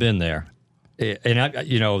have not been there, and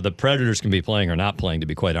the Predators can be playing or not playing, to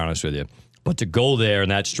be quite honest with you. But to go there in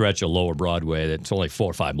that stretch of Lower Broadway, that's only 4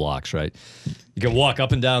 or 5 blocks, right? You can walk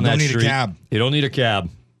up and down that street. Don't need a cab. You don't need a cab.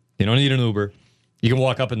 You don't need an Uber. You can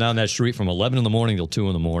walk up and down that street from 11 in the morning till 2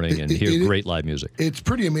 in the morning and hear great live music. It's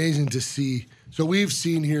pretty amazing to see. So we've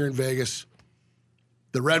seen here in Vegas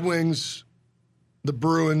the Red Wings, the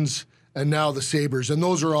Bruins, and now the Sabres. And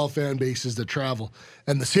those are all fan bases that travel.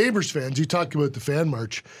 And the Sabres fans, you talk about the fan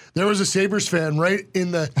march. There was a Sabres fan right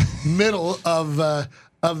in the middle of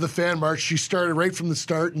the fan march. She started right from the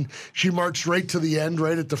start, and she marched right to the end,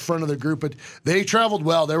 right at the front of the group. But they traveled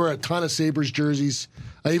well. There were a ton of Sabres jerseys.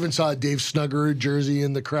 I even saw a Dave Snuggerud jersey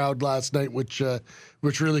in the crowd last night, which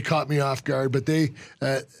really caught me off guard. But they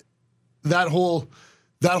that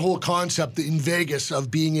whole concept in Vegas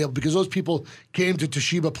of being able, because those people came to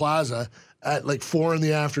Toshiba Plaza at like 4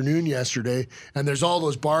 PM yesterday, and there's all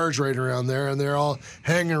those bars right around there, and they're all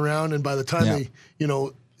hanging around, and by the time they,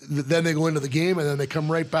 then they go into the game, and then they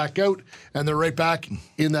come right back out, and they're right back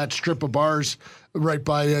in that strip of bars right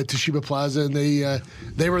by Toshiba Plaza, and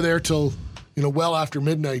they were there till well after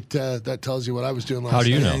midnight. That tells you what I was doing last night. How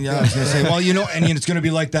do you know? Yeah, I was going to say, and it's going to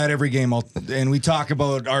be like that every game. And we talk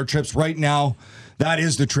about our trips right now. That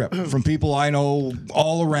is the trip from people I know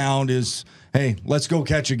all around is, hey, let's go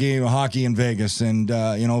catch a game of hockey in Vegas. And,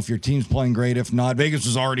 if your team's playing great, if not, Vegas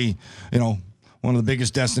is already, one of the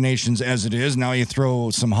biggest destinations as it is. Now you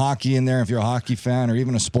throw some hockey in there if you're a hockey fan or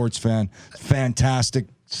even a sports fan. Fantastic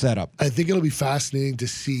setup. I think it'll be fascinating to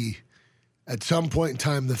see at some point in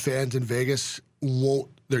time the fans in Vegas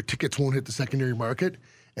their tickets won't hit the secondary market,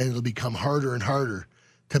 and it'll become harder and harder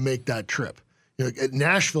to make that trip.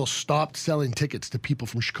 Nashville stopped selling tickets to people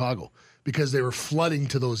from Chicago because they were flooding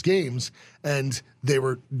to those games and they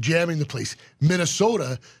were jamming the place.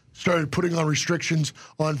 Minnesota started putting on restrictions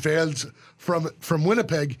on fans from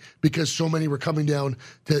Winnipeg because so many were coming down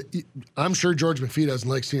to. I'm sure George McPhee doesn't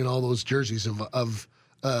like seeing all those jerseys of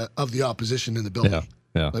the opposition in the building.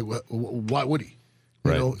 Yeah. Like, why would he?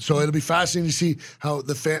 Right. So it'll be fascinating to see how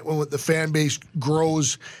the fan base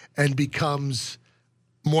grows and becomes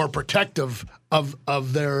more protective of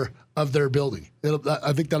their building.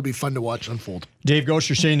 I think that'll be fun to watch unfold. Dave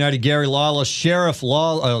Gosher, Shane Knighty, Gary Lawless, Sheriff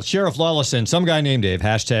Lawless, and some guy named Dave,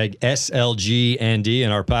 hashtag SLGND,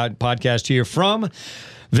 in our podcast here from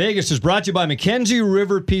Vegas is brought to you by Mackenzie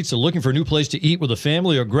River Pizza. Looking for a new place to eat with a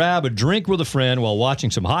family or grab a drink with a friend while watching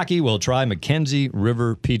some hockey? Well, try Mackenzie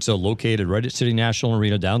River Pizza, located right at City National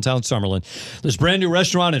Arena, downtown Summerlin. This brand new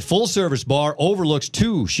restaurant and full-service bar overlooks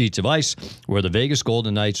 2 sheets of ice where the Vegas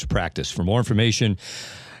Golden Knights practice. For more information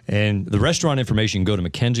and the restaurant information, go to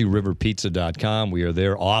MackenzieRiverPizza.com. We are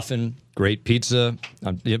there often. Great pizza.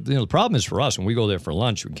 The problem is for us, when we go there for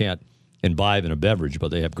lunch, we can't imbibe in a beverage,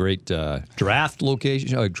 but they have great draft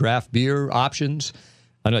beer options.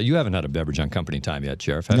 I know you haven't had a beverage on company time yet,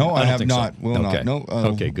 Sheriff. No, I have So. not. Will okay. not. No.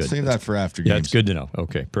 Okay, good. Save that for after games. Yeah, it's good to know.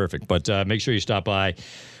 Okay, perfect. But make sure you stop by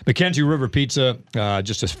Mackenzie River Pizza.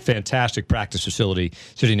 Just a fantastic practice facility,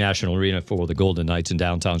 City National Arena for the Golden Knights in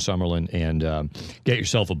downtown Summerlin, and get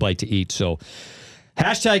yourself a bite to eat. So,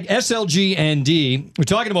 hashtag SLGND. We're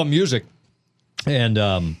talking about music, and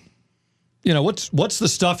what's the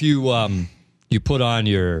stuff you put on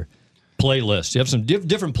your playlist? You have some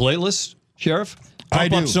different playlists, Sheriff? I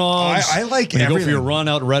do. Pump-up songs. I like when you everything. go for your run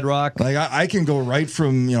out at Red Rock. Like I can go right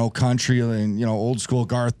from country and old school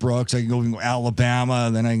Garth Brooks. I can go Alabama,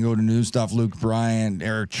 then I can go to new stuff. Luke Bryan,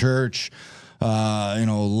 Eric Church.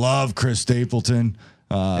 Love Chris Stapleton.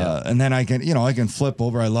 And then I can flip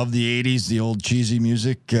over. I love the 80s, the old cheesy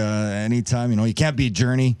music. Anytime, you can't beat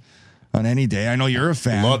Journey on any day. I know you're a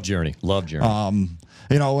fan. Love Journey.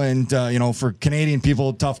 For Canadian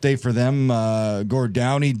people, tough day for them. Gord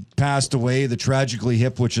Downie passed away, the Tragically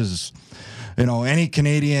Hip, which is, any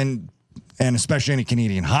Canadian, and especially any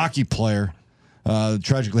Canadian hockey player,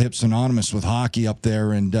 Tragically Hip synonymous with hockey up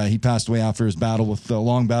there, and he passed away after his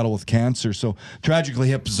long battle with cancer. So Tragically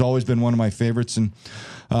Hip has always been one of my favorites, and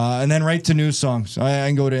then right to new songs.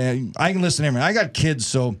 I can listen to everything. I got kids,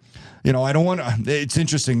 so. I don't want to. It's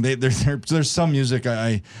interesting. There's some music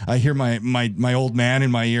I hear my old man in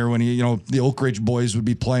my ear when the Oak Ridge Boys would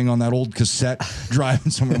be playing on that old cassette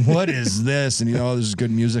driving somewhere. What is this? And this is good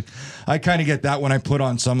music. I kind of get that when I put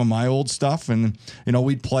on some of my old stuff, and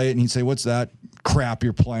we'd play it, and he'd say, "What's that crap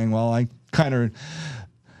you're playing?" Well, I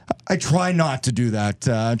try not to do that.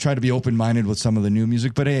 I try to be open minded with some of the new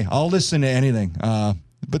music, but hey, I'll listen to anything.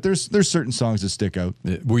 But there's certain songs that stick out.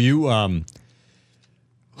 Were you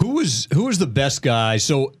Who is the best guy?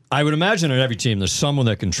 So I would imagine at every team there's someone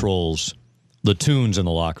that controls the tunes in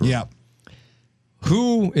the locker room. Yeah.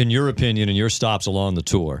 Who, in your opinion, in your stops along the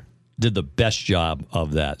tour, did the best job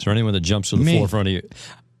of that? Is there anyone that jumps to the forefront of you?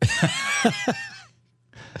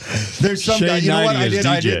 There's some guy. You know what I did? DJ.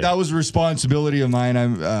 I did. That was a responsibility of mine.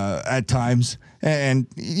 At times, and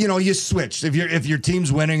you switch if your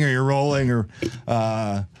team's winning or you're rolling or.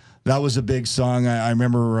 That was a big song. I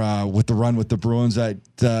remember with the run with the Bruins in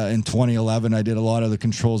 2011. I did a lot of the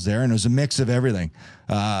controls there, and it was a mix of everything.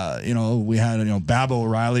 We had Bab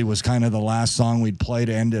O'Reilly was kind of the last song we'd play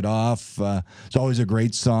to end it off. It's always a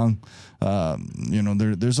great song.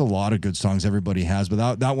 There's a lot of good songs everybody has,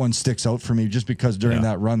 but that one sticks out for me just because during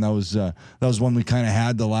that run that was one we kind of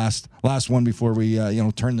had the last one before we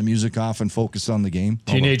turned the music off and focused on the game.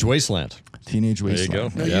 Teenage Wasteland. Teenage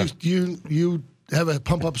Wasteland. There you go. Now you have a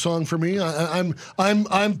pump up song for me. I'm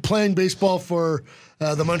playing baseball for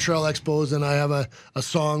the Montreal Expos, and I have a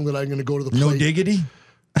song that I'm going to go to the plate. No Diggity.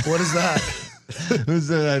 What is that? It was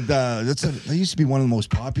that used to be one of the most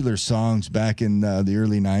popular songs back in the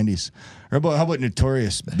early '90s. Or how about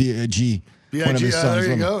Notorious B.I.G.? One of his songs.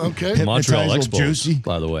 There you go. Okay. Montreal Hypnotize, Expos, juicy.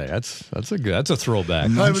 By the way, that's a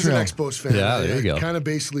throwback. I was an Expos fan. Yeah, there you go. Kind of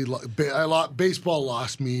basically, baseball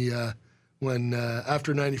lost me when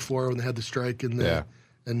after '94 when they had the strike and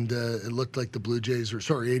it looked like the Blue Jays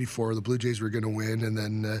 '84 the Blue Jays were going to win, and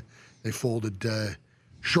then they folded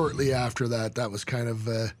shortly after that. That was kind of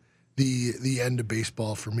the end of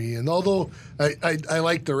baseball for me. And although I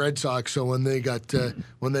liked the Red Sox, so when they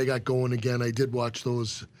got going again, I did watch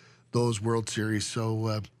those World Series.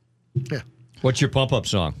 So yeah. What's your pump up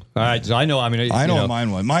song? All right, so I know. I know what mine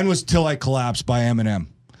was. Mine was "Till I Collapse" by Eminem.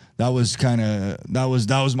 That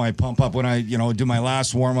was my pump up when I do my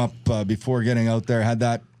last warm up before getting out there. Had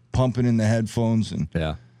that pumping in the headphones and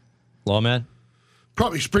Lawman.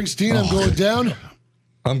 Probably Springsteen. I'm going down.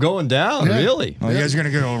 I'm going down. Yeah. Really? Oh, you guys are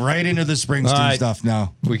gonna go right into the Springsteen stuff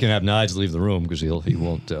now. We can have Nige leave the room because he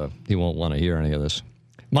won't want to hear any of this.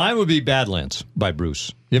 Mine would be "Badlands" by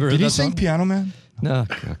Bruce. You ever heard Did that he sing song? Piano Man? No,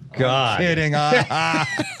 God. Kidding.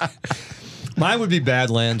 Mine would be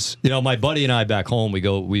Badlands. My buddy and I back home,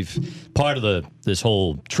 we've part of this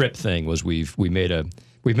whole trip thing was we've made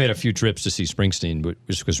a few trips to see Springsteen, but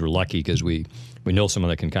just because we're lucky because we know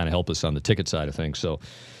someone that can kind of help us on the ticket side of things. So,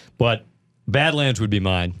 but Badlands would be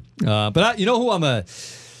mine. But you know who I'm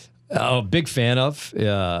a big fan of?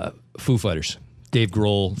 Foo Fighters. Dave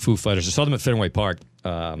Grohl, Foo Fighters. I saw them at Fenway Park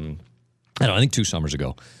I think 2 summers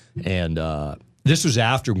ago. And this was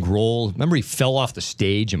after Grohl. Remember, he fell off the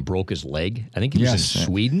stage and broke his leg? I think he was in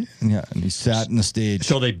Sweden. Yeah, and he sat in the stage.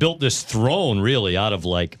 So they built this throne, really, out of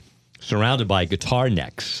surrounded by guitar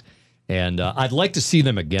necks. And I'd like to see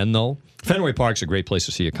them again, though. Fenway Park's a great place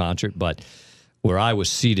to see a concert, but where I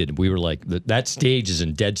was seated, we were that stage is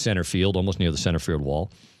in dead center field, almost near the center field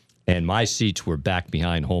wall. And my seats were back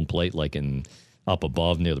behind home plate, up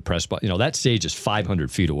above near the press box. That stage is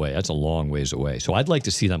 500 feet away. That's a long ways away. So I'd like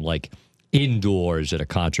to see them indoors at a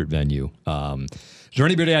concert venue. Is there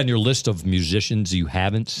anybody on your list of musicians you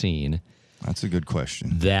haven't seen? That's a good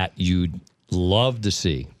question. That you'd love to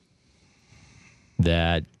see?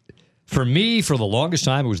 That, for me, for the longest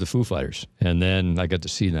time, it was the Foo Fighters. And then I got to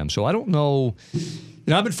see them. So I don't know.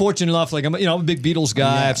 I've been fortunate enough. I'm a big Beatles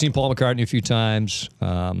guy. Yeah. I've seen Paul McCartney a few times.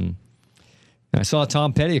 I saw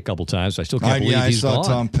Tom Petty a couple times. I still can't believe he's gone. I saw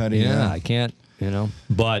Tom Petty. Yeah, I can't,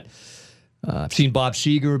 But I've seen Bob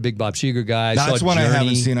Seger, big Bob Seger guy. That's one I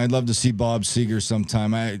haven't seen. I'd love to see Bob Seger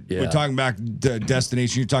sometime. We're talking back to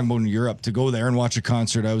destination. You're talking about in Europe. To go there and watch a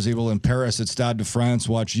concert, I was able in Paris at Stade de France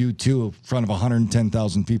watch U2 in front of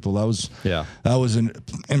 110,000 people. That was an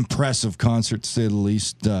impressive concert, to say the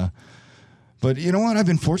least. But you know what? I've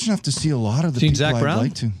been fortunate enough to see a lot of the people Zach Brown? I'd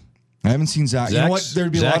like to. I haven't seen Zach. You know what?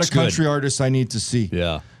 There'd be a lot of country artists I need to see.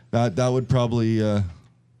 Yeah. That would probably that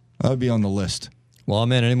would be on the list. Well,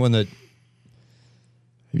 man, anyone that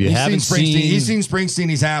He's seen Springsteen.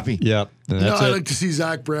 He's happy. Yep. I'd like to see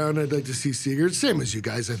Zach Brown. I'd like to see Seeger. Same as you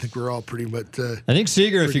guys. I think we're all pretty much. I think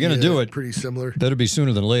Seeger, if you're going to do it, pretty similar. Better be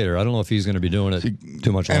sooner than later. I don't know if he's going to be doing it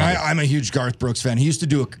too much longer. And I'm a huge Garth Brooks fan. He used to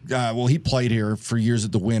do he played here for years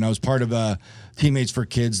at the Wynn. I was part of Teammates for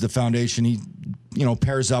Kids, the foundation. He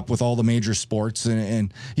pairs up with all the major sports,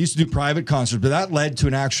 and he used to do private concerts, but that led to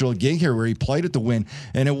an actual gig here where he played at the Wynn,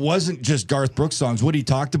 and it wasn't just Garth Brooks songs. What he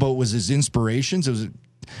talked about was his inspirations.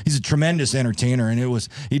 He's a tremendous entertainer, and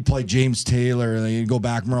he'd play James Taylor, he'd go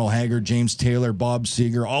back Merle Haggard, James Taylor, Bob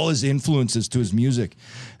Seger, all his influences to his music,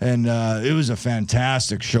 and it was a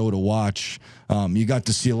fantastic show to watch. You got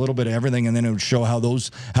to see a little bit of everything, and then it would show how those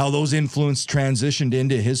influences transitioned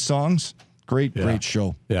into his songs. Great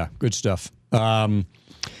show. Yeah, good stuff. All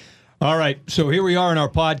right, so here we are in our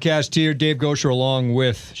podcast here. Dave Gosher along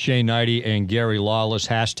with Shane Knighty and Gary Lawless.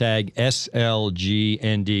 Hashtag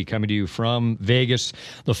SLGND coming to you from Vegas.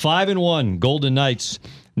 The 5-1 Golden Knights.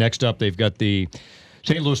 Next up, they've got the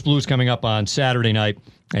St. Louis Blues coming up on Saturday night.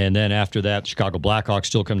 And then after that, Chicago Blackhawks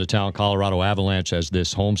still come to town. Colorado Avalanche as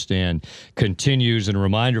this homestand continues. And a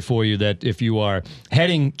reminder for you that if you are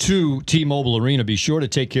heading to T-Mobile Arena, be sure to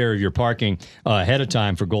take care of your parking ahead of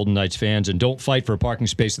time for Golden Knights fans. And don't fight for a parking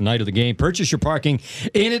space the night of the game. Purchase your parking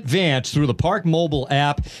in advance through the Park Mobile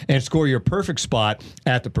app and score your perfect spot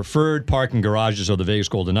at the preferred parking garages of the Vegas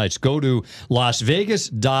Golden Knights. Go to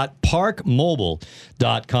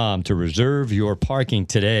lasvegas.parkmobile.com to reserve your parking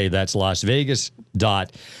today. That's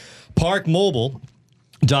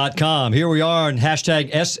lasvegas.parkmobile.com. Here we are on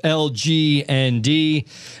hashtag SLGND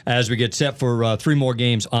as we get set for 3 more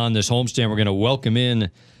games on this homestand. We're going to welcome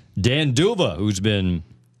in Dan D'Uva, who's been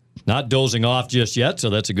not dozing off just yet, so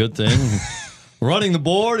that's a good thing. Running the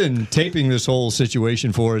board and taping this whole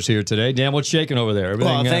situation for us here today. Dan, what's shaking over there?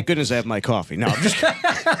 Everything, well, thank goodness I have my coffee. No, I'm just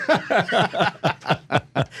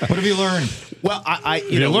What have you learned? Well,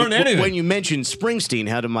 you didn't learn anything. When you mentioned Springsteen,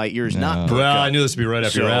 how did my ears not perk Well, up? I knew this would be right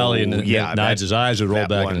up your alley, and Nides' eyes would roll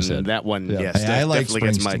back in his head. That one, yes, I like definitely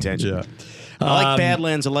gets my attention. Yeah. I like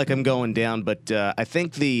Badlands. I like I'm Going Down, but I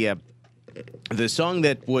think the song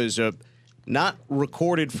that was not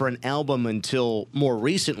recorded for an album until more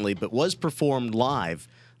recently, but was performed live,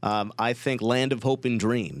 I think Land of Hope and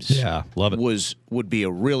Dreams. Yeah, love it. Would be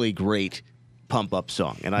a really great pump-up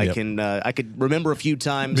song. And I could remember a few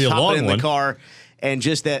times hopping in the car and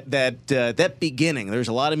just that beginning. There's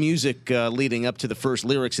a lot of music leading up to the first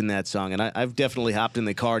lyrics in that song, and I've definitely hopped in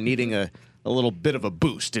the car needing a little bit of a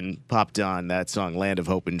boost and popped on that song, Land of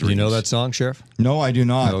Hope and Dreams. Do you know that song, Sheriff? No, I do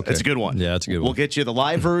not. Okay. That's a good one. Yeah, that's a good one. We'll get you the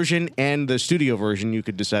live version and the studio version. You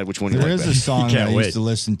could decide which one you like better. There is a song I used to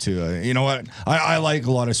listen to. You know what? I like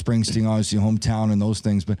a lot of Springsteen, obviously, Hometown and those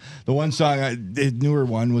things. But the one song, the newer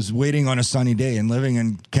one, was Waiting on a Sunny Day. And living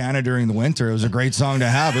in Canada during the winter, it was a great song to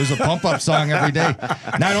have. It was a pump-up song every day.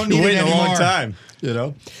 And I don't need it anymore. A long time,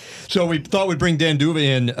 So we thought we'd bring Dan D'Uva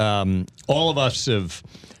in. All of us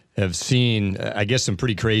have seen, I guess, some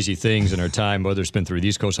pretty crazy things in our time, whether it's been through the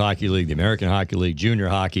East Coast Hockey League, the American Hockey League, junior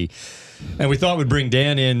hockey. And we thought we'd bring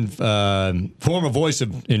Dan in, former voice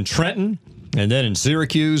in Trenton, and then in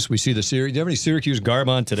Syracuse. We see the Syracuse. Do you have any Syracuse garb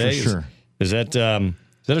on today? For sure. Is that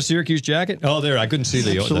that a Syracuse jacket? Oh, there. I couldn't see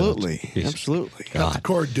the... Absolutely. the Absolutely. Got the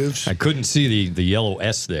cord, Deuce. I couldn't see the yellow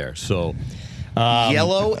S there, so...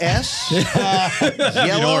 Yellow S?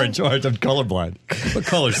 Yellow? Orange. I'm colorblind. What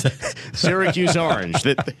color is that? Syracuse orange.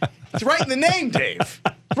 It's right in the name, Dave.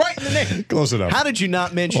 Right in the name. Close enough. How did you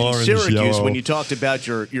not mention Orange, Syracuse yellow. when you talked about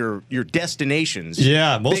your destinations?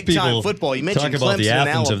 Yeah, most Big time people football. You mentioned talk about Clemson the and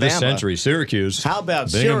Athens of this Alabama. century. Syracuse. How about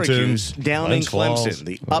Binghamton, Syracuse down in Glens Falls. Clemson,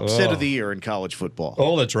 the upset of the year in college football?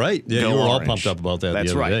 Oh, that's right. Yeah, Go you were all orange. pumped up about that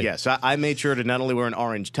That's the other right, day. yes. I made sure to not only wear an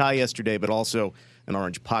orange tie yesterday, but also an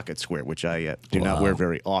orange pocket square, which I do not wear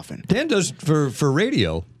very often. Dan does for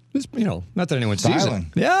radio. It's, not that anyone sees it.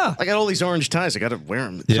 Styling. Yeah. I got all these orange ties. I got to wear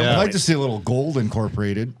them. Yeah. I'd like to see a little gold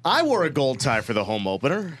incorporated. I wore a gold tie for the home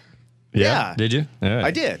opener. Yeah. Did you? All right.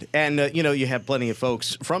 I did. And, you had plenty of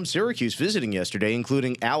folks from Syracuse visiting yesterday,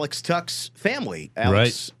 including Alex Tuck's family.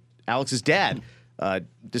 Alex's dad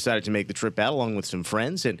decided to make the trip out along with some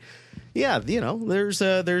friends. And, yeah, there's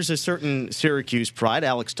a certain Syracuse pride.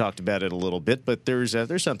 Alex talked about it a little bit, but there's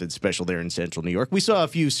something special there in Central New York. We saw a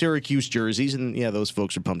few Syracuse jerseys, and, yeah, those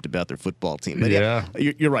folks are pumped about their football team. But, yeah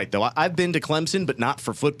you're right, though. I've been to Clemson, but not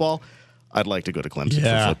for football. I'd like to go to Clemson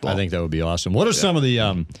for football. I think that would be awesome. What are some of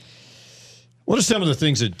the what are some of the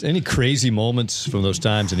things that any crazy moments from those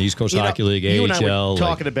times in the East Coast Hockey League, you and I AHL? were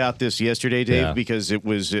talking about this yesterday, Dave, Yeah. because it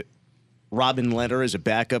was Robin Lehner as a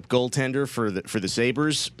backup goaltender for the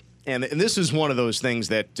Sabres. And this is one of those things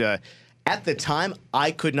that at the time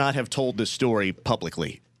I could not have told the story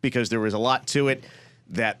publicly because there was a lot to it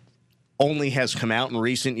that only has come out in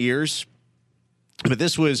recent years. But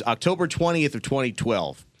this was October 20th of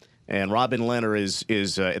 2012, and Robin Lehner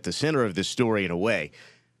is at the center of this story in a way.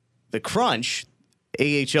 The Crunch,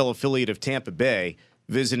 AHL affiliate of Tampa Bay,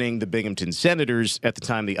 visiting the Binghamton Senators, at the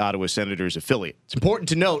time the Ottawa Senators affiliate. It's important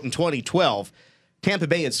to note in 2012, Tampa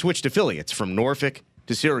Bay had switched affiliates from Norfolk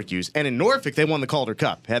to Syracuse. And in Norfolk, they won the Calder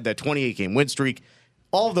Cup, had that 28-game win streak.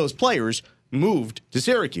 All of those players moved to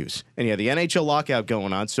Syracuse. And you had the NHL lockout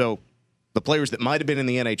going on, so the players that might have been in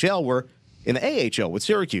the NHL were in the AHL with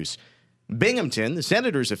Syracuse. Binghamton, the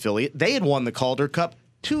Senators affiliate, they had won the Calder Cup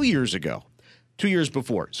 2 years ago, 2 years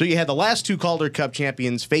before. So you had the last two Calder Cup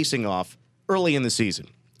champions facing off early in the season.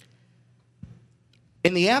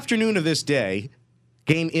 In the afternoon of this day,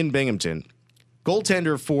 game in Binghamton,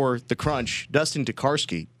 goaltender for the Crunch, Dustin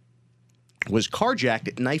Tokarski, was carjacked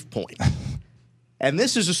at knife point. And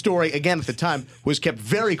this is a story, again, at the time, was kept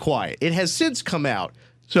very quiet. It has since come out,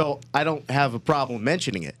 so I don't have a problem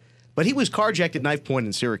mentioning it. But he was carjacked at knife point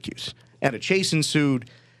in Syracuse, and a chase ensued.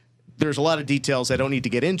 There's a lot of details I don't need to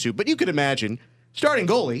get into, but you could imagine, starting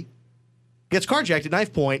goalie gets carjacked at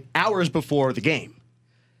knife point hours before the game.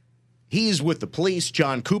 He's with the police.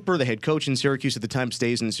 John Cooper, the head coach in Syracuse at the time,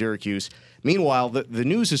 stays in Syracuse. Meanwhile, the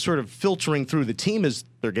news is sort of filtering through the team as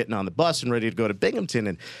they're getting on the bus and ready to go to Binghamton.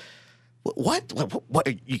 And what?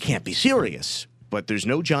 You can't be serious. But there's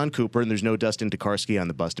no John Cooper and there's no Dustin Tokarski on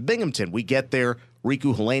the bus to Binghamton. We get there.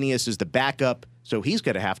 Riku Helenius is the backup, so he's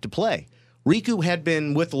going to have to play. Riku had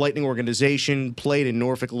been with the Lightning organization, played in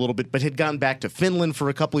Norfolk a little bit, but had gone back to Finland for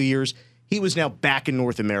a couple of years. He was now back in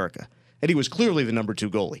North America. And he was clearly the number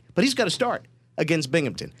 2 goalie. But he's got to start against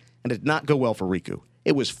Binghamton. And it did not go well for Riku.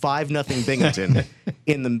 It was 5-0 Binghamton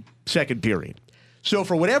in the second period. So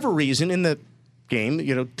for whatever reason in the game,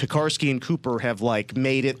 Tokarski and Cooper have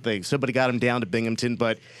made it. Somebody got him down to Binghamton,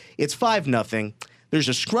 but it's 5-0. There's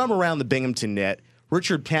a scrum around the Binghamton net.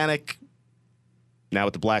 Richard Panik, now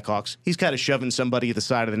with the Blackhawks, he's kind of shoving somebody at the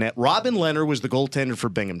side of the net. Robin Lehner was the goaltender for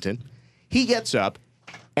Binghamton. He gets up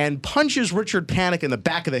and punches Richard Panik in the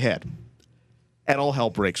back of the head. And all hell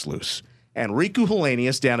breaks loose. And Riku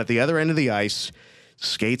Helenius, down at the other end of the ice,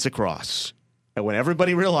 skates across. And when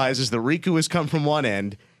everybody realizes that Riku has come from one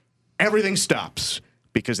end, everything stops.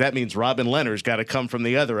 Because that means Robin Lehner's got to come from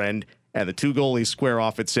the other end, and the 2 goalies square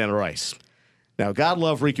off at center ice. Now, God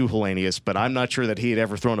love Riku Helenius, but I'm not sure that he had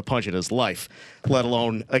ever thrown a punch in his life, let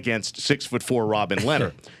alone against 6'4" Robin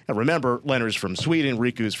Lehner. And remember, Lehner's from Sweden,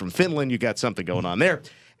 Riku's from Finland. You got something going on there.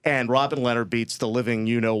 And Robin Lehner beats the living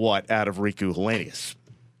you-know-what out of Riku Helenius.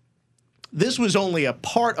 This was only a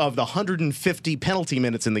part of the 150 penalty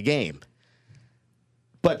minutes in the game.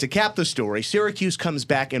 But to cap the story, Syracuse comes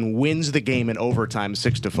back and wins the game in overtime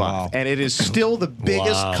 6-5. Wow. And it is still the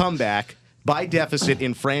biggest comeback by deficit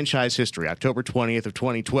in franchise history, October 20th of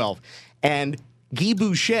 2012. And Guy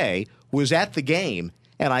Boucher was at the game,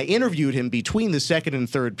 and I interviewed him between the second and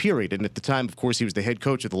third period. And at the time, of course, he was the head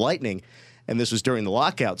coach of the Lightning, and this was during the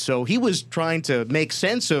lockout. So he was trying to make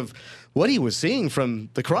sense of what he was seeing from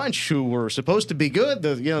the Crunch, who were supposed to be good,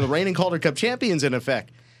 the reigning Calder Cup champions in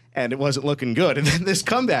effect. and it wasn't looking good. And then this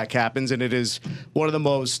comeback happens, and it is one of the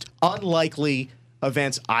most unlikely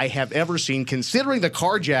events I have ever seen, considering the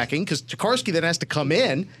carjacking, because Tokarski then has to come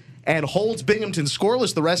in and holds Binghamton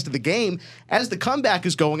scoreless the rest of the game. As the comeback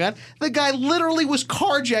is going on, the guy literally was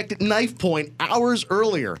carjacked at knife point hours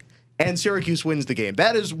earlier, and Syracuse wins the game.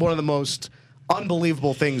 That is one of the most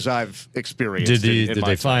unbelievable things I've experienced. Did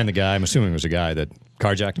they find the guy? I'm assuming it was a guy that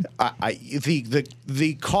carjacked him.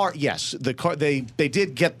 The car, yes, the car. They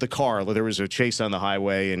did get the car. There was a chase on the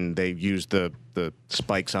highway, and they used the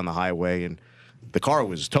spikes on the highway, and the car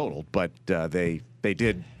was totaled. But they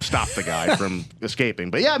did stop the guy from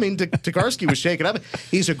escaping. But yeah, I mean, Tokarski was shaken up.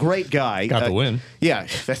 He's a great guy. Got the win. Yeah,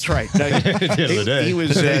 that's right. At the end of the day. He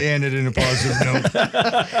was. They ended in a positive note.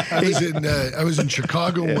 I was in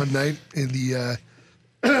Chicago one night in the.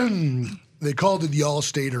 They called it the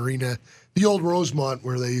Allstate Arena, the old Rosemont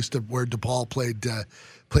where DePaul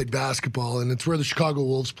played basketball, and it's where the Chicago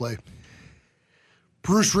Wolves play.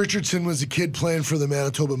 Bruce Richardson was a kid playing for the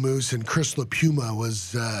Manitoba Moose, and Chris LaPuma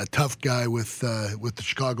was a tough guy with the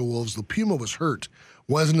Chicago Wolves. LaPuma was hurt,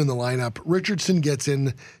 wasn't in the lineup. Richardson gets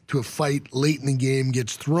into a fight late in the game,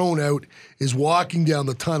 gets thrown out, is walking down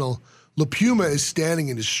the tunnel. LaPuma is standing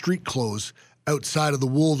in his street clothes outside of the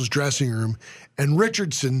Wolves dressing room, and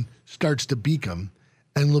Richardson starts to beak him,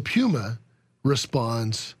 and LaPuma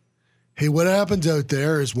responds, "Hey, what happens out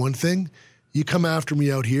there is one thing. You come after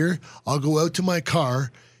me out here, I'll go out to my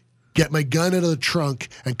car, get my gun out of the trunk,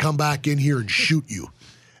 and come back in here and shoot you."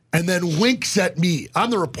 And then winks at me. I'm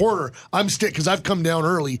the reporter. I'm because I've come down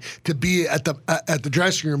early to be at the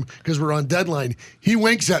dressing room because we're on deadline. He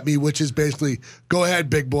winks at me, which is basically, "Go ahead,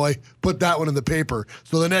 big boy, put that one in the paper."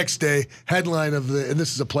 So the next day, headline of and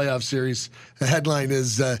this is a playoff series. The headline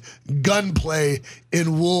is "Gunplay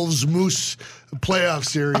in Wolves Moose Playoff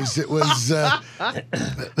Series." It was that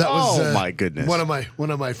was my goodness,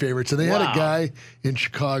 one of my favorites. And they had a guy in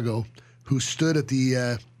Chicago who stood at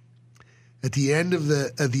the end of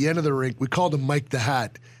the rink. We called him Mike the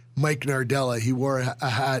Hat, Mike Nardella. He wore a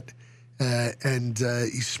hat and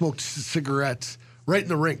he smoked cigarettes right in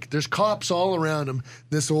the rink. There's cops all around him.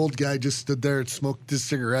 This old guy just stood there and smoked his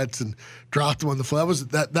cigarettes and dropped them on the floor. That was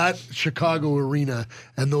that Chicago arena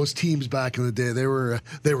and those teams back in the day. They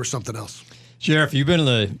were something else. Sheriff, you've been in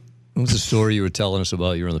the. What was the story you were telling us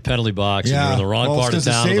about? You were in the penalty box. And you were in the wrong part of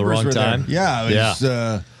town at the wrong time. There. Yeah, it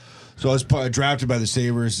was. So I was drafted by the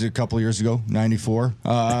Sabres a couple of years ago, 94.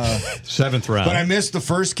 7th round. But I missed the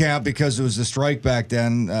first camp because it was a strike back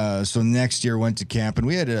then. So next year went to camp. And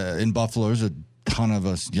we had, in Buffalo, there was a ton of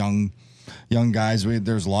us young guys.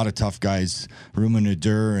 There was a lot of tough guys. Ruma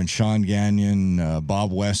Nadur and Sean Gagnon,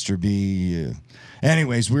 Bob Westerby.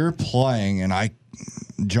 Anyways, we were playing, and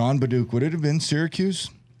John Baduch, would it have been Syracuse?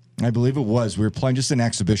 I believe it was. We were playing just an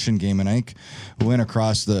exhibition game, and I think we went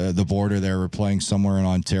across the border there. We're playing somewhere in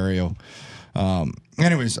Ontario.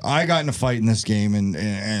 Anyways, I got in a fight in this game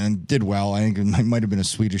and did well. I think I might have been a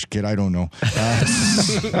Swedish kid. I don't know.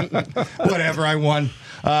 Whatever, I won.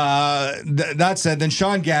 That said, then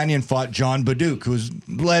Sean Gagnon fought John Baduch, who's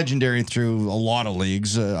legendary through a lot of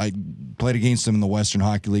leagues. I played against him in the Western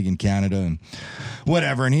Hockey League in Canada and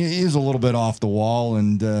whatever, and he's a little bit off the wall.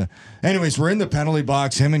 And anyways, we're in the penalty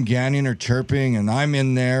box. Him and Gagnon are chirping, and I'm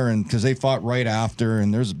in there, and because they fought right after.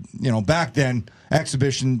 And there's, back then,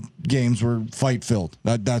 exhibition games were fight-filled.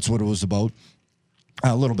 That's what it was about.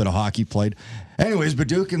 A little bit of hockey played. Anyways,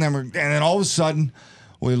 Baduch and them and then all of a sudden,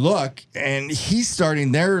 we look, and he's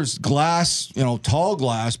starting. There's glass, tall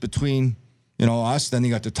glass between, us. Then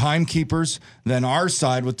you got the timekeepers. Then our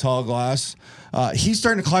side with tall glass. He's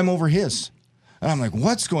starting to climb over his. And I'm like,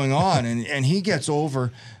 what's going on? And he gets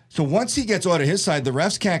over. So once he gets out of his side, the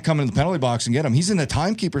refs can't come in the penalty box and get him. He's in the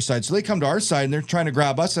timekeeper side. So they come to our side, and they're trying to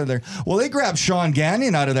grab us out of there. Well, they grab Sean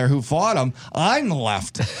Gagnon out of there who fought him. I'm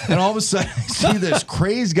left. And all of a sudden, I see this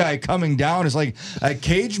crazy guy coming down. It's like a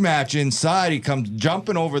cage match inside. He comes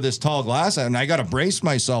jumping over this tall glass, and I got to brace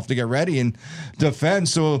myself to get ready and defend.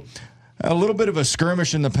 So a little bit of a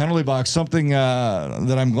skirmish in the penalty box, something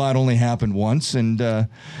that I'm glad only happened once. And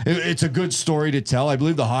it's a good story to tell. I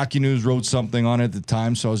believe the Hockey News wrote something on it at the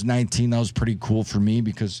time. So I was 19. That was pretty cool for me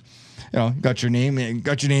because, got your name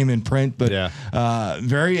in print. But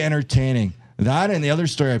very entertaining. That and the other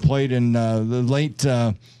story I played in the late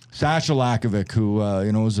Sasha Lakovic, who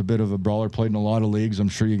was a bit of a brawler, played in a lot of leagues. I'm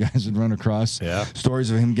sure you guys had run across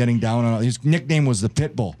stories of him getting down on. His nickname was the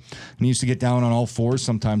Pitbull, and he used to get down on all fours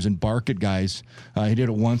sometimes and bark at guys. He did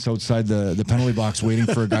it once outside the penalty box, waiting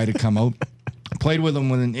for a guy to come out. Played with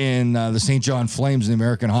him in the St. John Flames in the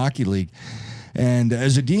American Hockey League. And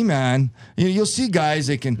as a D-man, you'll see guys,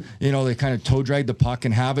 they can, they kind of toe drag the puck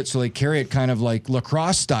and have it so they carry it kind of like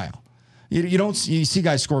lacrosse style. You see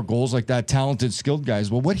guys score goals like that, talented, skilled guys.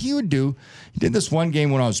 Well, what he would do, he did this one game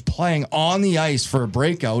when I was playing on the ice for a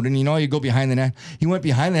breakout, and you go behind the net. He went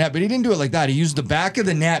behind the net, but he didn't do it like that. He used the back of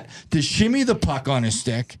the net to shimmy the puck on his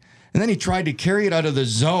stick, and then he tried to carry it out of the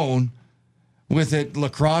zone with it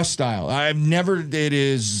lacrosse style. It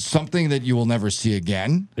is something that you will never see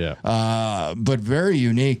again. Yeah. But very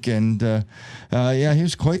unique. And he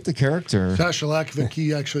was quite the character. Sasha Lakovic,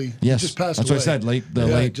 he actually just passed that's away. What I said,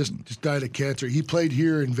 late. Just died of cancer. He played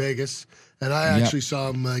here in Vegas, and I actually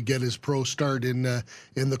saw him get his pro start in the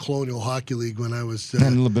Colonial Hockey League when I was. And a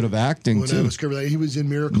little bit of acting, too. He was in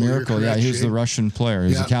Miracle. He was the Russian player.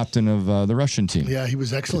 He was the captain of the Russian team. Yeah, he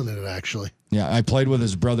was excellent at it, actually. Yeah, I played with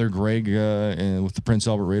his brother Greg with the Prince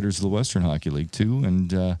Albert Raiders of the Western Hockey League too,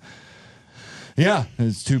 and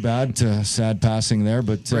it's too bad, sad passing there,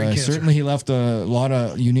 but certainly he left a lot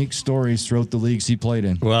of unique stories throughout the leagues he played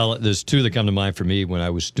in. Well, there's two that come to mind for me when I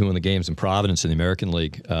was doing the games in Providence in the American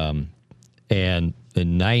League, and the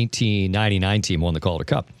 1999 team won the Calder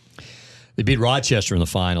Cup. They beat Rochester in the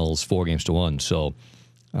finals 4-1. So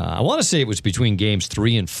I want to say it was between games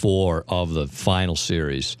 3 and 4 of the final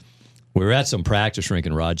series. We were at some practice rink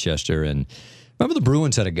in Rochester, and remember the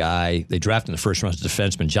Bruins had a guy they drafted in the first round as a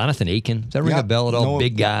defenseman, Jonathan Aiken. Does that ring a bell at all?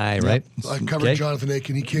 Big guy, right? I covered Jonathan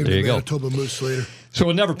Aiken. He came to the Manitoba Moose later. So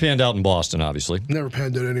it never panned out in Boston, obviously. Never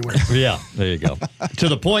panned out anywhere. Yeah, there you go. To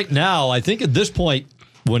the point now, I think at this point,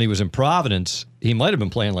 when he was in Providence, he might have been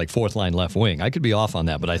playing like fourth line left wing. I could be off on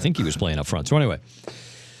that, but I think he was playing up front. So anyway,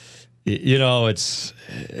 it's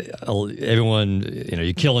everyone,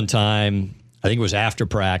 you're killing time. I think it was after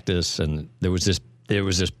practice, and there was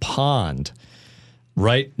this pond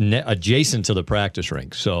right adjacent to the practice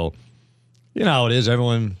rink. So, you know how it is.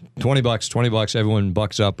 Everyone, $20, everyone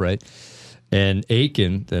bucks up, right? And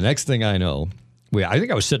Aiken, the next thing I know, I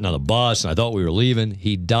think I was sitting on the bus, and I thought we were leaving.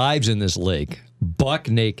 He dives in this lake,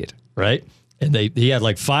 buck naked, right? And he had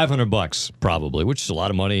like $500 probably, which is a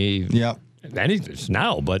lot of money. Yeah. And it's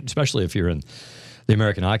now, but especially if you're in the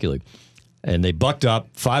American Hockey League. And they bucked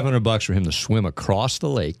up $500 for him to swim across the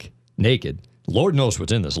lake naked. Lord knows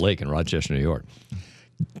what's in this lake in Rochester, New York.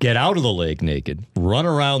 Get out of the lake naked, run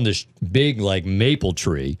around this big like maple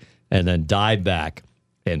tree, and then dive back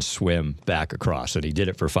and swim back across. And he did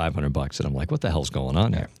it for $500. And I'm like, what the hell's going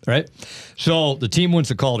on here? Right? So the team wins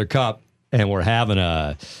the Calder Cup, and we're having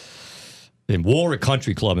in Warwick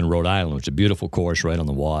Country Club in Rhode Island, which is a beautiful course right on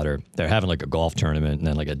the water. They're having like a golf tournament and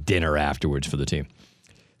then like a dinner afterwards for the team.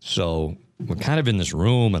 So we're kind of in this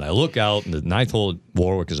room, and I look out, and the ninth hole at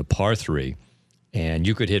Warwick is a par 3, and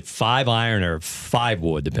you could hit 5 iron or 5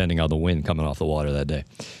 wood, depending on the wind coming off the water that day.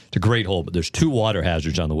 It's a great hole, but there's 2 water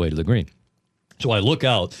hazards on the way to the green. So I look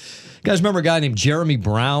out. You guys remember a guy named Jeremy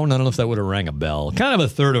Brown? I don't know if that would have rang a bell. Kind of a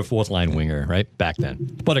third or fourth line winger, right, back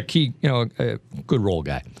then. But a key, a good role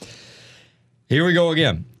guy. Here we go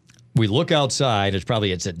again. We look outside.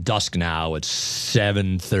 It's at dusk now. It's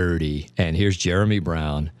 7:30, and here's Jeremy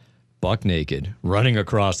Brown, buck naked, running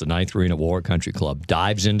across the 9th green at Warwick Country Club,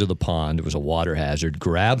 dives into the pond. It was a water hazard,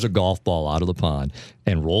 grabs a golf ball out of the pond,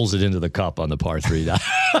 and rolls it into the cup on the par 3,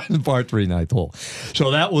 the par 3 ninth hole.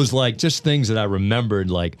 So that was like just things that I remembered,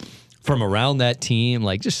 like from around that team,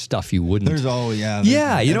 like just stuff you wouldn't. There's all, yeah.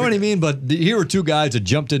 Yeah, you know what I mean? But here were 2 guys that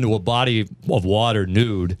jumped into a body of water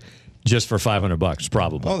nude. Just for $500,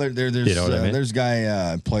 probably. Oh, there's you know what I mean? There's a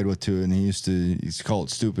guy I played with too, and he used to call it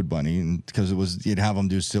Stupid Bunny, and because you'd have him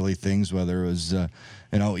do silly things, whether it was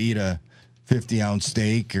eat a 50-ounce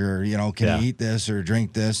steak, or can you eat this or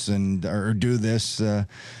drink this or do this.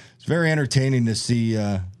 It's very entertaining to see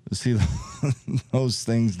those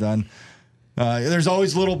things done. There's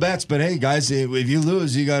always little bets, but hey, guys, if you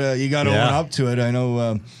lose, you gotta own up to it. I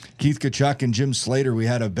know Keith Tkachuk and Jim Slater. We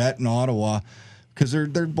had a bet in Ottawa. Because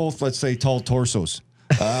they're both, let's say, tall torsos,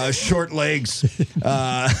 short legs.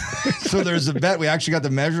 So there's a bet. We actually got the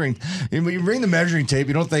measuring. When you bring the measuring tape,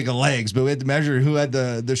 you don't think of legs, but we had to measure who had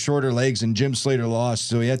the shorter legs, and Jim Slater lost.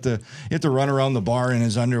 So he had to run around the bar in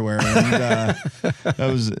his underwear. And that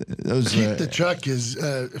was Keith Tkachuk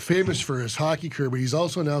is famous for his hockey career, but he's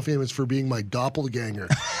also now famous for being my doppelganger.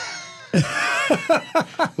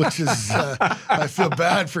 Which is, I feel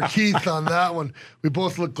bad for Keith on that one. We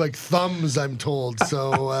both look like thumbs, I'm told.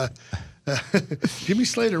 So, Jimmy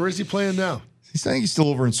Slater, where's he playing now? I think he's still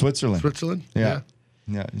over in Switzerland. Switzerland? Yeah,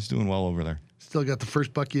 he's doing well over there. Still got the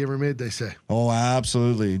first buck he ever made, they say. Oh,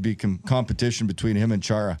 absolutely. It'd be competition between him and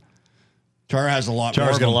Chara. Chara has a lot more.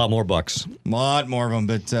 Chara's got a lot more bucks. A lot more of them,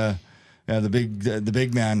 but the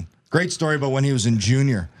big man. Great story about when he was in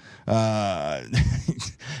junior.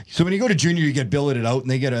 So when you go to junior, you get billeted out,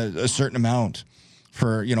 and they get a certain amount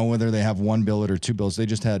for, whether they have one billet or two billets. They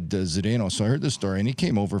just had Zdeno. So I heard this story, and he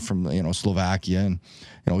came over from, Slovakia, and,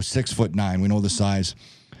 6'9". We know the size.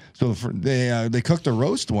 So they cooked a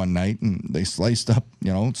roast one night, and they sliced up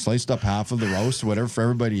half of the roast, whatever, for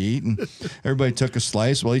everybody to eat, and everybody took a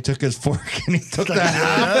slice. Well, he took his fork and he took the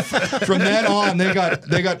half. From then on, they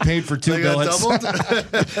got paid for two billets.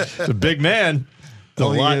 It's a big man. He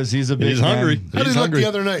is. He's a big man. Hungry. How did he look the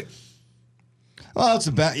other night? Well, it's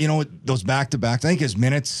those back-to-back. I think his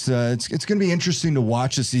minutes. It's going to be interesting to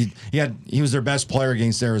watch this. He was their best player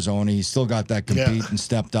against Arizona. He still got that compete and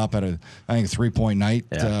stepped up at a 3-point night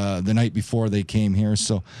the night before they came here.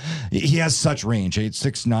 So he has such range.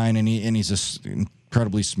 6'9", and he's an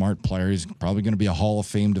incredibly smart player. He's probably going to be a Hall of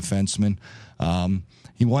Fame defenseman.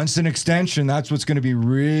 He wants an extension. That's what's going to be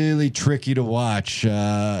really tricky to watch.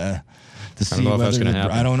 I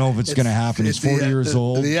don't know if it's going to happen. He's 40 years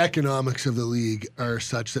old. The economics of the league are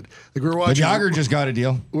such that we're watching. But Jagr just got a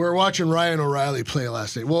deal. We were watching Ryan O'Reilly play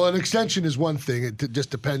last night. Well, an extension is one thing. It just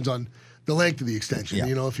depends on the length of the extension.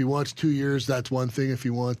 Yeah. If he wants 2 years, that's one thing. If he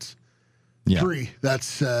wants 3,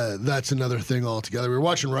 that's another thing altogether. We were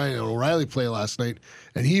watching Ryan O'Reilly play last night,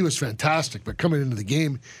 and he was fantastic. But coming into the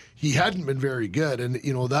game, he hadn't been very good. And,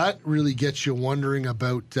 that really gets you wondering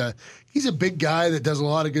about he's a big guy that does a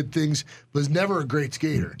lot of good things, but is never a great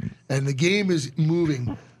skater. And the game is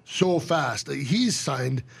moving so fast. He's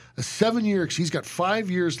signed a 7-year, he's got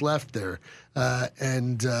 5 years left there,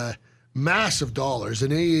 and massive dollars,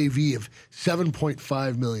 an AAV of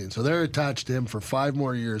 $7.5 million. So they're attached to him for 5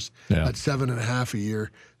 more years at $7.5 a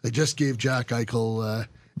year. They just gave Jack Eichel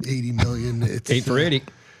 $80 million. It's 8 for 80.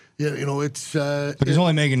 Yeah, it's. But he's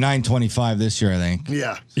only making $925 this year, I think.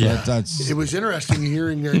 Yeah, That's. It was interesting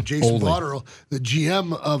hearing Jason Botterill, the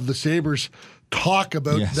GM of the Sabres, talk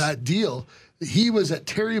about that deal. He was at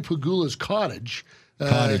Terry Pagula's cottage.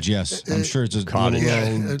 Yes. I'm sure it's a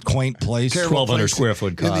little quaint place. 1,200 square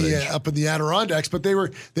foot cottage up in the Adirondacks. But they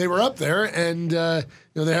were up there, and they're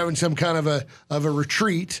having some kind of a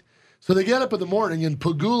retreat. So they get up in the morning, and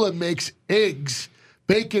Pagula makes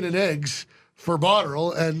bacon and eggs for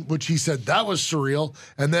Botterill, and which he said that was surreal.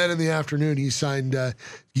 And then in the afternoon, he signed.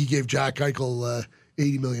 He gave Jack Eichel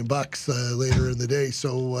 $80 million later in the day.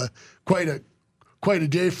 So quite a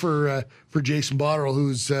day for Jason Botterill,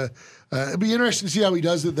 who's. It'd be interesting to see how he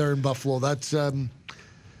does it there in Buffalo. That's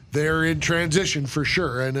they're in transition for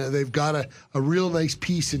sure, and they've got a real nice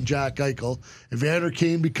piece in Jack Eichel. Evander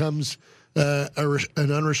Kane becomes an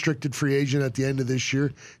unrestricted free agent at the end of this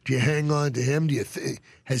year. Do you hang on to him?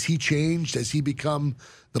 Has he changed? Has he become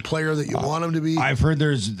the player that you want him to be? I've heard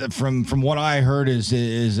from what I heard is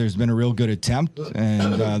there's been a real good attempt,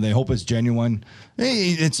 and they hope it's genuine.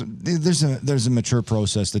 Hey, there's a mature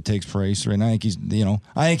process that takes place, right? And I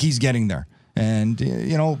think he's getting there, and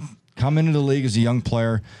come into the league as a young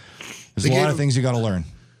player. There's a lot of things you got to learn.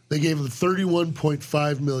 They gave him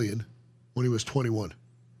 $31.5 million when he was 21.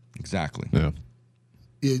 Exactly. Yeah.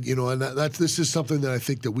 And this is something that I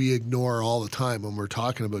think that we ignore all the time when we're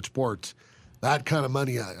talking about sports. That kind of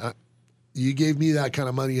money, you gave me that kind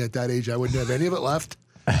of money at that age, I wouldn't have any of it left,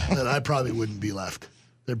 and I probably wouldn't be left.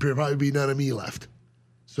 There'd probably be none of me left.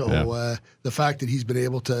 So the fact that he's been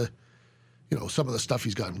able to, some of the stuff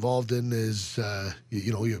he's got involved in is,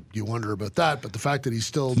 you wonder about that. But the fact that he's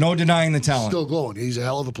still no denying the talent, still glowing. He's a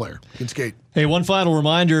hell of a player. Can skate. Hey, one final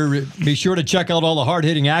reminder, be sure to check out all the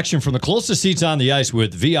hard-hitting action from the closest seats on the ice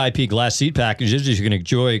with VIP glass seat packages. You can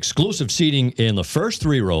enjoy exclusive seating in the first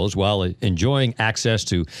 3 rows while enjoying access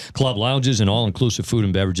to club lounges and all-inclusive food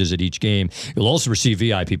and beverages at each game. You'll also receive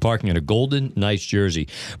VIP parking in a Golden Knights jersey.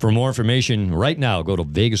 For more information right now, go to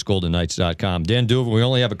VegasGoldenKnights.com. Dan Duva, we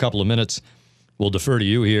only have a couple of minutes. We'll defer to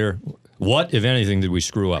you here. What, if anything, did we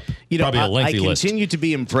screw up? Probably a lengthy list. I continue to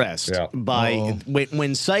be impressed by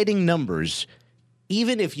when citing numbers.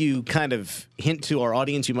 Even if you kind of hint to our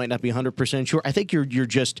audience, you might not be 100% sure. I think you're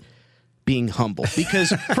just being humble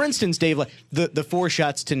because, for instance, Dave, like the 4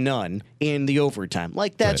 shots to none in the overtime,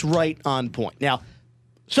 that's right on point. Now,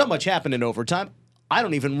 so much happened in overtime. I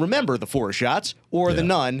don't even remember the 4 shots or the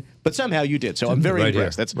none, but somehow you did. So I'm very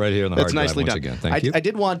impressed. That's right here on the hard drive nicely once done. Again. Thank you. I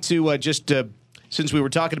did want to just. Since we were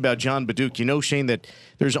talking about John Biduk, Shane, that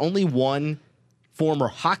there's only one former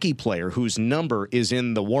hockey player whose number is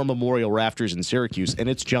in the War Memorial rafters in Syracuse, and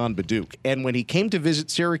it's John Biduk. And when he came to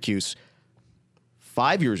visit Syracuse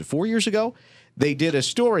 4 years ago, they did a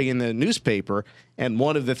story in the newspaper, and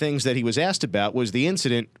one of the things that he was asked about was the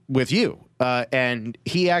incident with you. And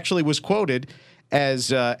he actually was quoted as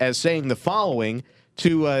saying the following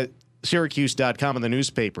to Syracuse.com in the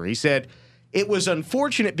newspaper. He said, it was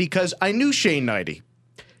unfortunate because I knew Shane Knighty.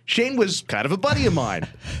 Shane was kind of a buddy of mine.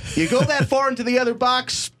 You go that far into the other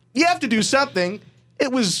box, you have to do something.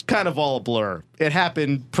 It was kind of all a blur. It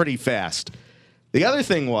happened pretty fast. The other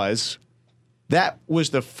thing was, that was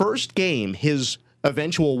the first game his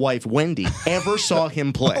eventual wife, Wendy, ever saw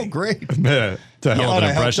him play. Oh, great. To hell of an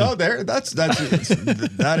impression. Oh, there.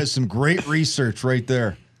 That is some great research right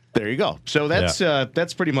there. There you go. So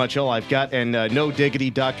that's pretty much all I've got. And No Diggity,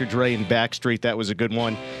 Dr. Dre, and Backstreet. That was a good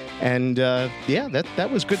one. And that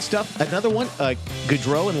was good stuff. Another one,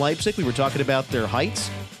 Gaudreau and Leipzig. We were talking about their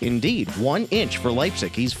heights. Indeed, 1 inch for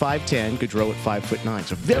Leipzig. He's 5'10", Gaudreau at 5'9".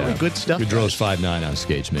 So very good stuff. Gaudreau's 5'9" on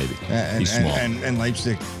skates, maybe. He's small. And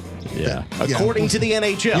Leipzig. Yeah. According to the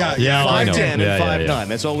NHL. Yeah, 5'10" and 5'9". Yeah.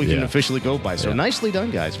 That's all we can officially go by. So nicely done,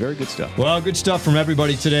 guys. Very good stuff. Well, good stuff from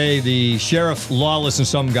everybody today. The Sheriff Lawless and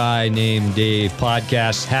Some Guy Named Dave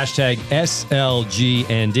podcast. Hashtag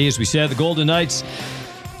SLGND. As we said, the Golden Knights,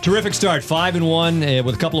 terrific start. 5-1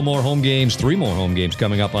 with a couple of more home games. 3 more home games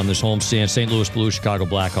coming up on this homestand. St. Louis Blues, Chicago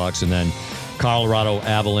Blackhawks, and then Colorado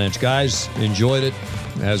Avalanche. Guys, enjoyed it.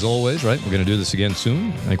 As always, right? We're going to do this again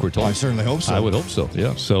soon. I think we're told. I certainly hope so. I would hope so,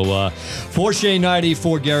 yeah. So for Shane Knighty,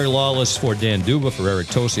 for Gary Lawless, for Dan Duba, for Eric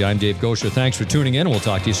Tosi, I'm Dave Gosher. Thanks for tuning in, and we'll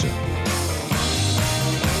talk to you soon.